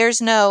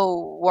there's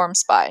no warm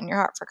spot in your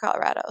heart for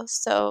Colorado,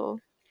 so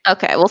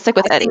Okay, we'll stick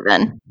with I Eddie think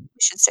then. we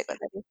should stick with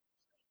Eddie.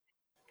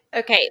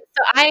 Okay,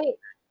 so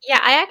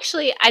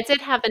I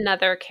did have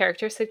another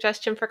character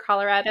suggestion for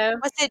Colorado.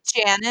 Was it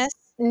Janice?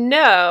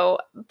 No,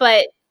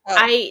 but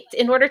Oh.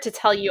 in order to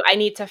tell you, I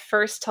need to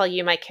first tell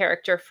you my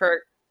character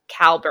for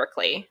Cal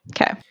Berkeley.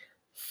 Okay.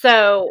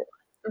 So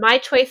my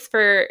choice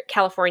for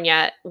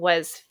California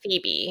was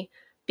Phoebe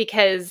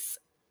because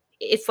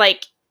it's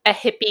like a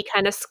hippie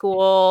kind of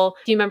school.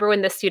 Do you remember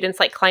when the students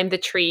like climbed the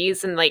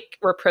trees and like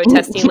were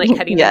protesting, like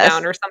cutting them Yes.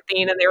 down or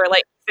something, and they were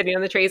like sitting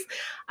on the trees?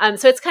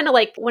 So it's kind of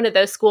like one of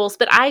those schools.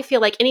 But I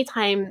feel like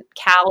anytime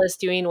Cal is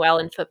doing well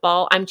in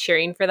football, I'm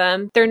cheering for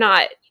them. They're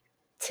not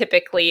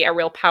typically a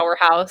real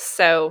powerhouse,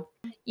 so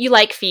you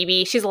like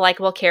Phoebe. She's a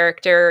likable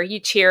character. You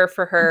cheer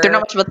for her. They're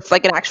not much of a,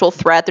 like an actual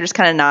threat. They're just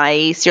kind of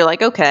nice. You're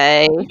like,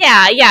 okay.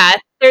 Yeah.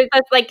 There's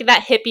like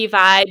that hippie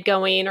vibe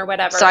going or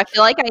whatever. So I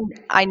feel like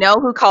I know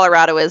who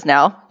Colorado is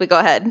now, but go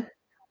ahead.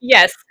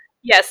 Yes.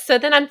 So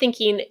then I'm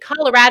thinking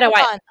Colorado.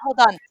 Hold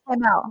on.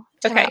 Time out.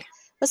 Okay.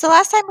 Was the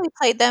last time we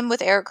played them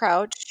with Eric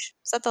Crouch?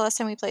 Was that the last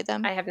time we played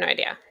them? I have no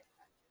idea.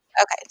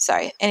 Okay,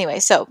 sorry. Anyway,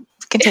 so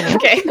continue.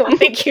 Okay, well,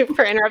 thank you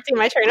for interrupting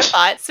my train of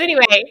thought. So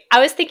anyway,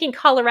 I was thinking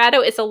Colorado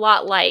is a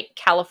lot like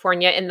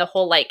California in the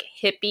whole like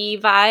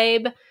hippie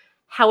vibe.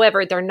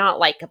 However, they're not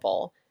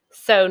likable.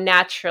 So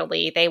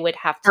naturally, they would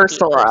have to be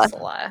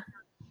Ursula.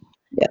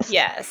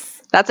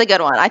 Yes. That's a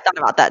good one. I thought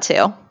about that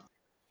too.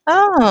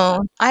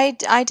 Oh,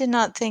 I did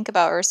not think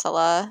about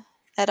Ursula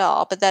at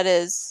all, but that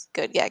is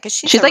good. Yeah, because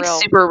she's like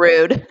super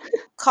rude.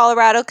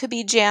 Colorado could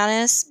be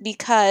Janice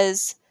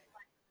because,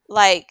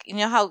 like, you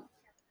know how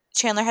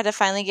Chandler had to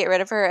finally get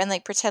rid of her and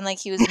like pretend like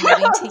he was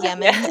moving to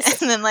Yemen,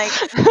 and then like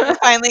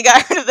finally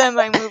got rid of them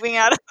by moving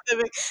out of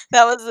the.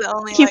 That was the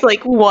only. He's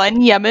like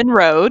one Yemen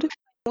road.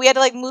 We had to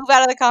like move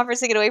out of the conference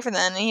to get away from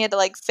them, and he had to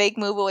like fake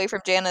move away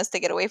from Janice to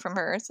get away from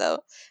her. So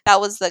that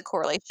was the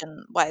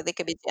correlation why they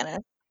could be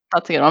Janice.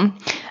 That's a good one.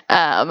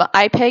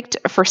 I picked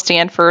for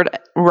Stanford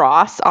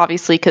Ross,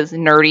 obviously, because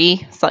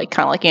nerdy. It's like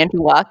kind of like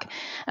Andrew Luck.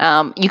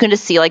 You can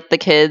just see like the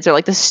kids or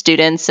like the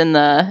students in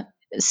the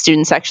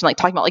student section like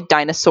talking about like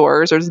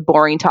dinosaurs or just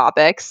boring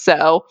topics.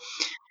 So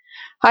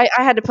I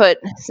had to put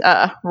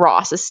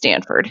Ross as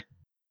Stanford.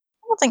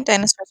 I don't think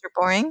dinosaurs are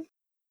boring.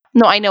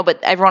 No, I know,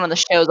 but everyone on the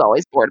show is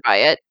always bored by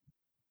it.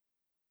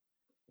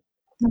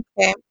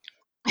 Okay.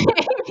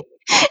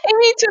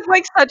 Amy took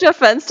like such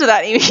offense to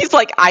that. He's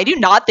like, I do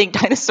not think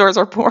dinosaurs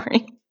are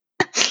boring.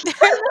 They're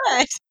not.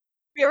 Have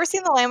you ever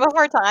seen The Land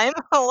Before Time?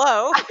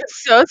 Hello. I'm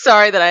so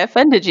sorry that I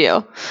offended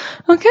you.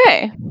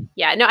 Okay.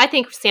 Yeah, no, I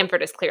think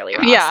Stanford is clearly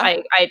Ross. Yeah.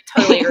 I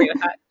totally agree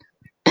with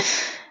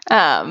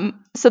that.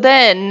 So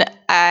then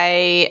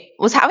I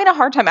was having a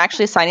hard time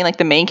actually assigning like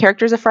the main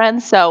characters of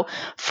Friends. So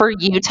for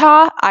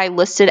Utah, I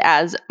listed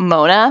as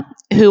Mona,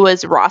 who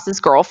was Ross's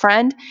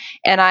girlfriend.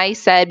 And I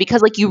said,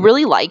 because like you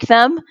really like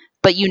them,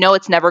 but you know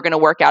it's never going to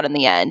work out in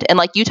the end. And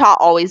like Utah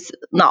always,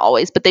 not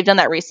always, but they've done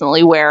that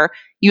recently where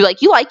you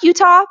like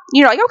Utah.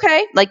 You're like,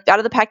 okay, like out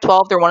of the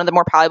Pac-12, they're one of the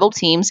more valuable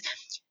teams.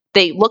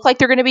 They look like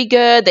they're going to be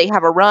good. They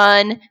have a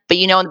run, but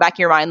you know in the back of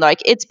your mind,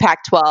 like it's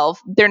Pac-12.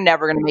 They're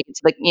never going to make it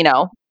to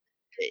the,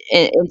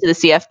 into the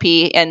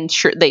CFP, and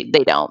sure they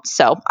don't.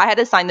 So I had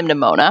to assign them to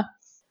Mona.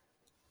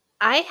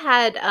 I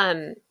had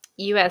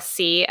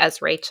USC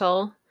as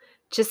Rachel,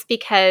 just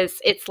because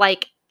it's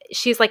like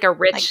she's like a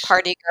rich like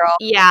party girl.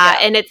 Yeah,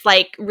 and it's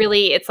like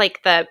really, it's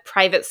like the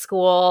private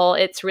school.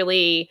 It's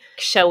really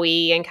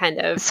showy and kind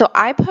of. So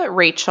I put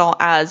Rachel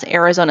as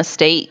Arizona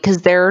State because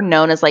they're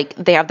known as like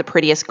they have the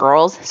prettiest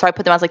girls. So I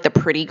put them as like the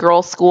pretty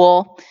girl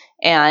school.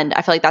 And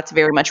I feel like that's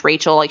very much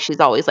Rachel. Like she's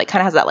always like kind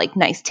of has that like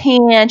nice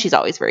tan. She's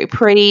always very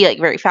pretty, like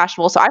very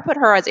fashionable. So I put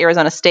her as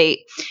Arizona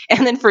State.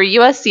 And then for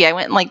USC, I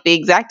went in like the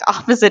exact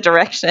opposite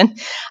direction.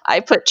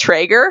 I put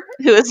Traeger,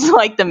 who is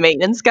like the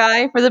maintenance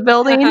guy for the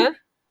building. Uh-huh.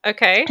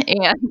 Okay.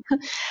 And you're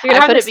going to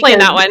have to explain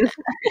that one.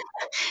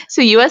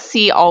 So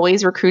USC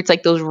always recruits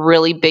like those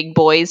really big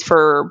boys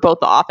for both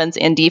the offense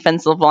and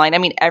defensive line. I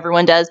mean,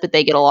 everyone does, but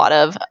they get a lot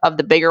of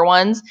the bigger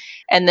ones.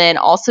 And then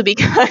also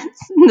because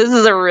this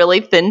is a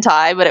really thin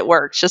tie, but it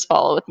works. Just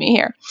follow with me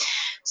here.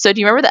 So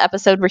do you remember the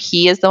episode where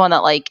he is the one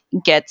that like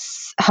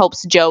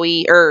helps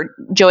Joey, or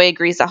Joey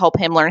agrees to help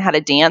him learn how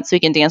to dance so he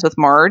can dance with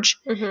Marge?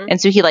 Mm-hmm.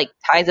 And so he like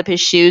ties up his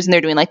shoes and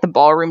they're doing like the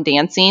ballroom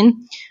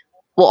dancing.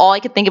 Well, all I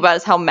could think about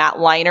is how Matt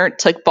Leinart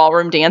took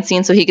ballroom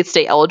dancing so he could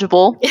stay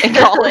eligible in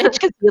college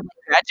because he had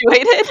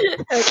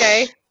graduated.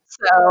 Okay.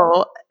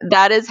 So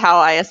that is how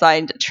I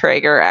assigned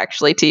Traeger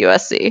actually to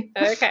USC.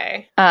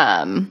 Okay.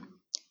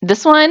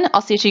 This one,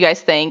 I'll see what you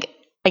guys think.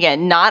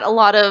 Again, not a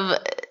lot of,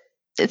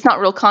 it's not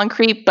real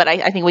concrete, but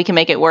I think we can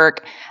make it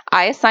work.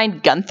 I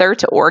assigned Gunther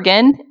to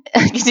Oregon.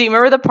 Do you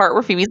remember the part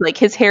where Phoebe's like,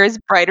 his hair is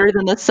brighter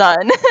than the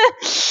sun?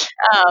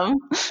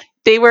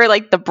 they wear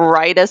like the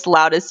brightest,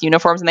 loudest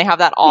uniforms, and they have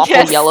that awful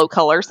Yes. yellow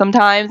color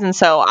sometimes. And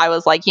so I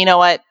was like, you know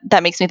what?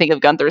 That makes me think of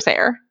Gunther's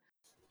hair.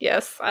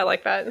 Yes, I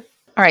like that.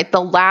 All right,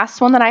 the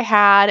last one that I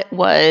had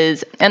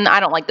was, and I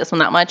don't like this one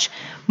that much,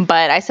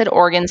 but I said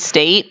Oregon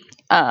State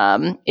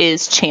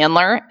is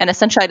Chandler. And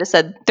essentially I just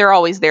said they're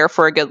always there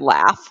for a good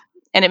laugh.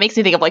 And it makes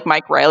me think of like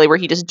Mike Riley, where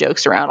he just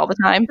jokes around all the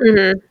time.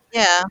 Mm-hmm.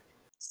 Yeah.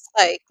 It's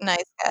like,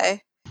 nice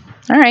guy.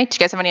 All right, do you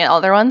guys have any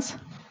other ones?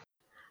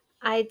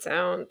 I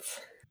don't.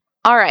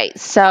 All right,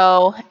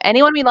 so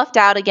anyone we left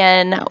out,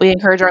 again, we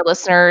encourage our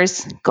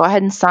listeners, go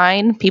ahead and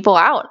sign people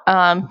out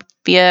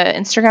via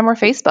Instagram or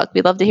Facebook.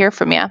 We'd love to hear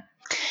from you.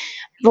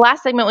 The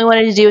last segment we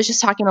wanted to do was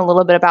just talking a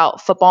little bit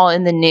about football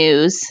in the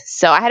news.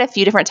 So I had a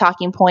few different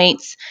talking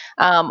points.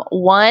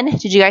 One,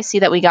 did you guys see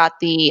that we got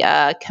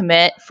the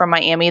commit from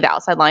Miami, the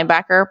outside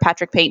linebacker,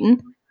 Patrick Payton?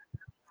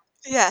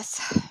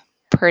 Yes.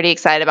 Pretty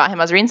excited about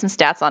him. I was reading some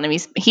stats on him.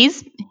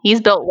 He's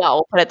built well,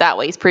 we'll put it that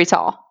way. He's pretty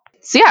tall.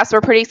 So yeah, so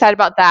we're pretty excited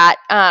about that.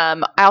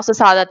 I also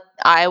saw that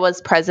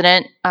Iowa's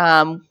president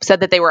said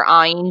that they were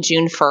eyeing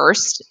June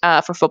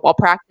 1st for football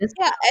practice.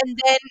 Yeah, and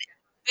then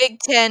Big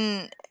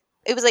Ten,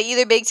 it was like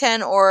either Big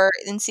Ten or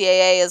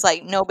NCAA is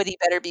like, nobody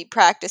better be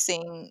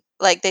practicing.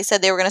 Like they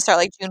said they were going to start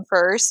like June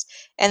 1st,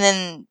 and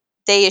then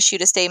they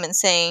issued a statement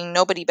saying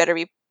nobody better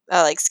be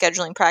like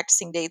scheduling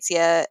practicing dates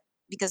yet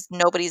because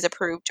nobody's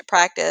approved to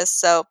practice.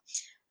 So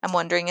I'm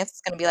wondering if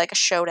it's going to be like a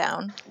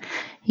showdown.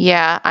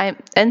 Yeah,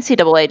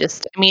 NCAA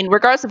just, I mean,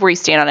 regardless of where you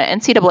stand on it,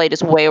 NCAA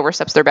just way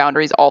oversteps their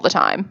boundaries all the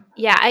time.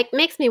 Yeah, it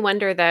makes me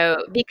wonder though,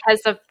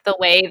 because of the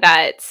way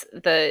that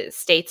the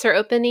states are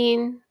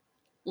opening,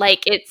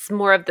 like it's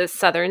more of the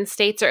southern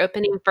states are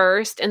opening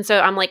first. And so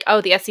I'm like, oh,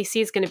 the SEC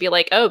is going to be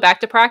like, oh, back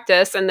to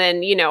practice. And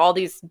then, all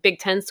these Big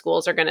Ten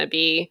schools are going to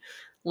be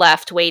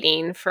left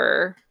waiting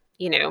for,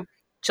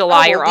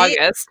 July or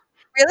August.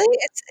 Really?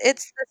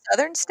 It's the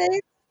southern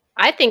states?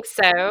 I think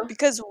so.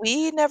 Because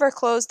we never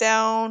closed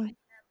down.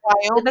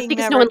 Wyoming That's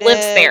because never no one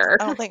lives did. there.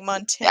 I don't think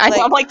Montana.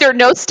 I'm like, there are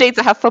no states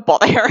that have football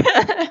there.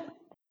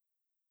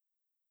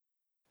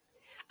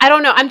 I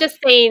don't know. I'm just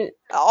saying.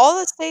 All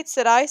the states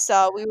that I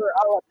saw, we were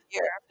all up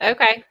here.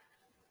 Okay.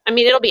 I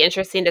mean, it'll be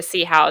interesting to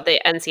see how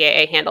the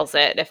NCAA handles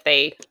it, if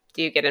they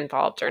do get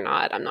involved or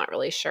not. I'm not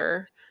really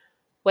sure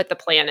what the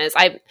plan is.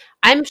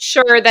 I'm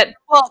sure that.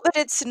 Well, but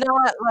it's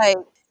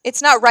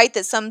not right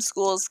that some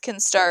schools can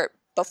start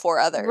before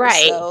others.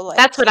 Right. So,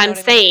 that's what I'm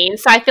saying.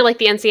 So I feel like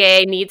the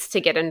NCAA needs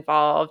to get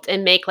involved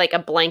and make like a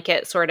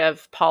blanket sort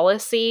of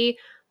policy,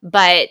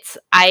 but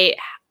I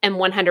am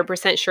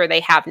 100% sure they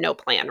have no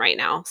plan right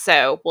now.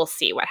 So we'll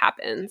see what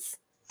happens.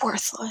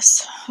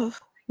 Worthless.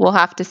 We'll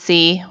have to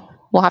see.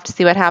 We'll have to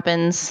see what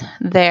happens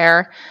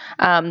there.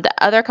 The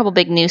other couple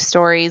big news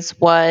stories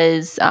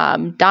was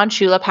Don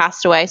Shula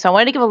passed away. So I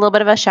wanted to give a little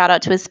bit of a shout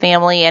out to his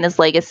family and his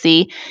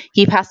legacy.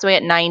 He passed away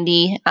at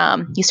 90.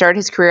 He started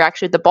his career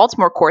actually at the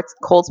Baltimore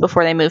Colts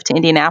before they moved to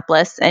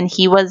Indianapolis. And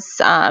he was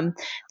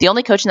the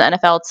only coach in the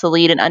NFL to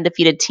lead an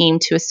undefeated team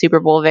to a Super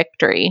Bowl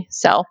victory.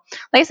 So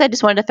like I said,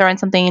 just wanted to throw in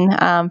something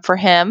for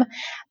him.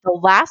 The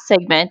last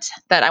segment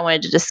that I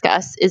wanted to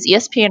discuss is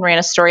ESPN ran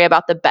a story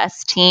about the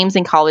best teams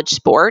in college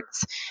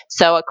sports.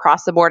 So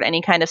across the board,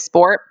 any kind of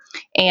sport.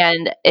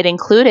 And it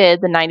included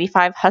the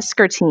 95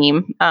 Husker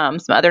team. Some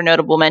other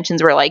notable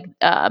mentions were like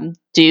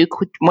Duke,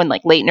 when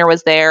like Leitner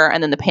was there,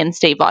 and then the Penn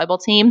State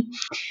volleyball team.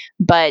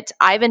 But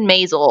Ivan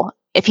Maisel,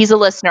 if he's a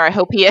listener, I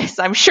hope he is.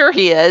 I'm sure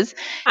he is.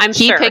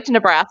 He picked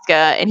Nebraska,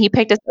 and he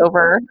picked us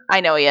over.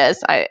 I know he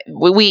is.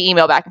 We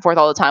email back and forth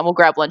all the time. We'll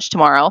grab lunch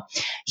tomorrow.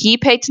 He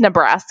picked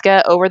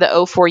Nebraska over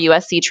the 04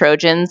 USC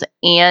Trojans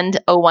and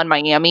 01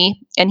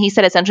 Miami. And he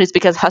said essentially it's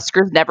because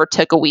Huskers never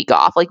took a week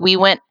off. Like we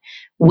went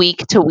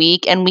week to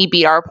week, and we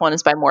beat our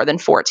opponents by more than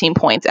 14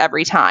 points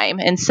every time.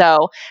 And so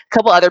a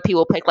couple other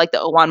people picked like the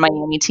 01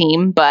 Miami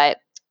team, but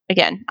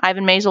again,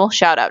 Ivan Maisel,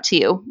 shout out to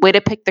you. Way to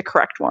pick the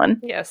correct one.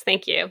 Yes,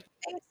 thank you.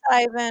 Thanks,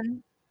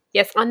 Ivan.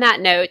 Yes, on that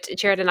note,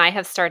 Jared and I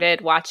have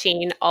started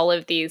watching all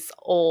of these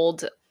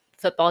old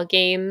football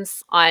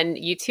games on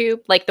YouTube,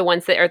 like the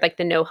ones that are like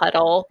the no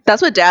huddle.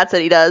 That's what Dad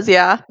said he does,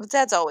 yeah.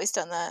 Dad's always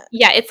done that.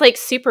 Yeah, it's like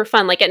super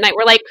fun. Like at night,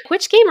 we're like,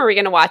 which game are we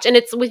going to watch? And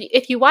it's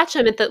if you watch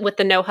them with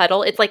the no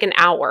huddle, it's like an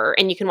hour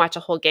and you can watch a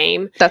whole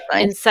game. That's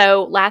nice. And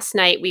so last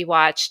night we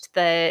watched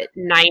the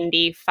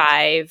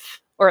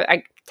 95, or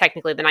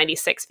technically the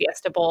 96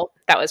 Fiesta Bowl.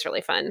 That was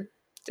really fun.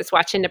 Just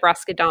watching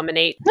Nebraska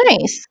dominate.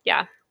 Nice.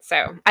 Yeah.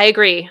 So I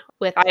agree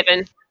with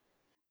Ivan.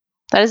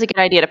 That is a good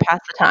idea to pass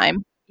the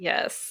time.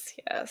 Yes.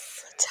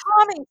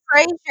 Tommy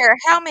Frazier,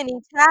 how many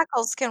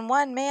tackles can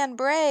one man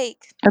break?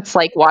 It's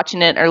like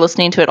watching it or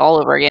listening to it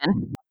all over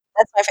again.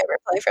 That's my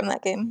favorite play from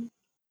that game.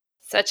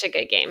 Such a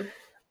good game.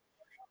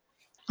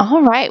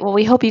 All right. Well,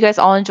 we hope you guys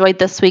all enjoyed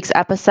this week's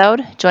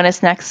episode. Join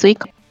us next week.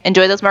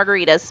 Enjoy those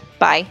margaritas.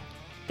 Bye.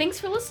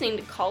 Thanks for listening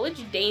to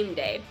College Dame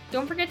Day.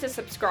 Don't forget to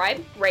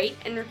subscribe, rate,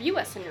 and review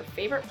us on your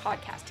favorite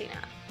podcasting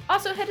app.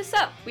 Also, hit us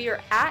up. We are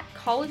at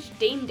College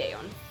Dame Day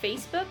on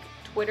Facebook,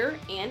 Twitter,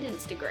 and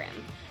Instagram.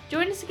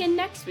 Join us again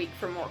next week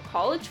for more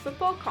college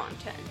football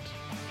content.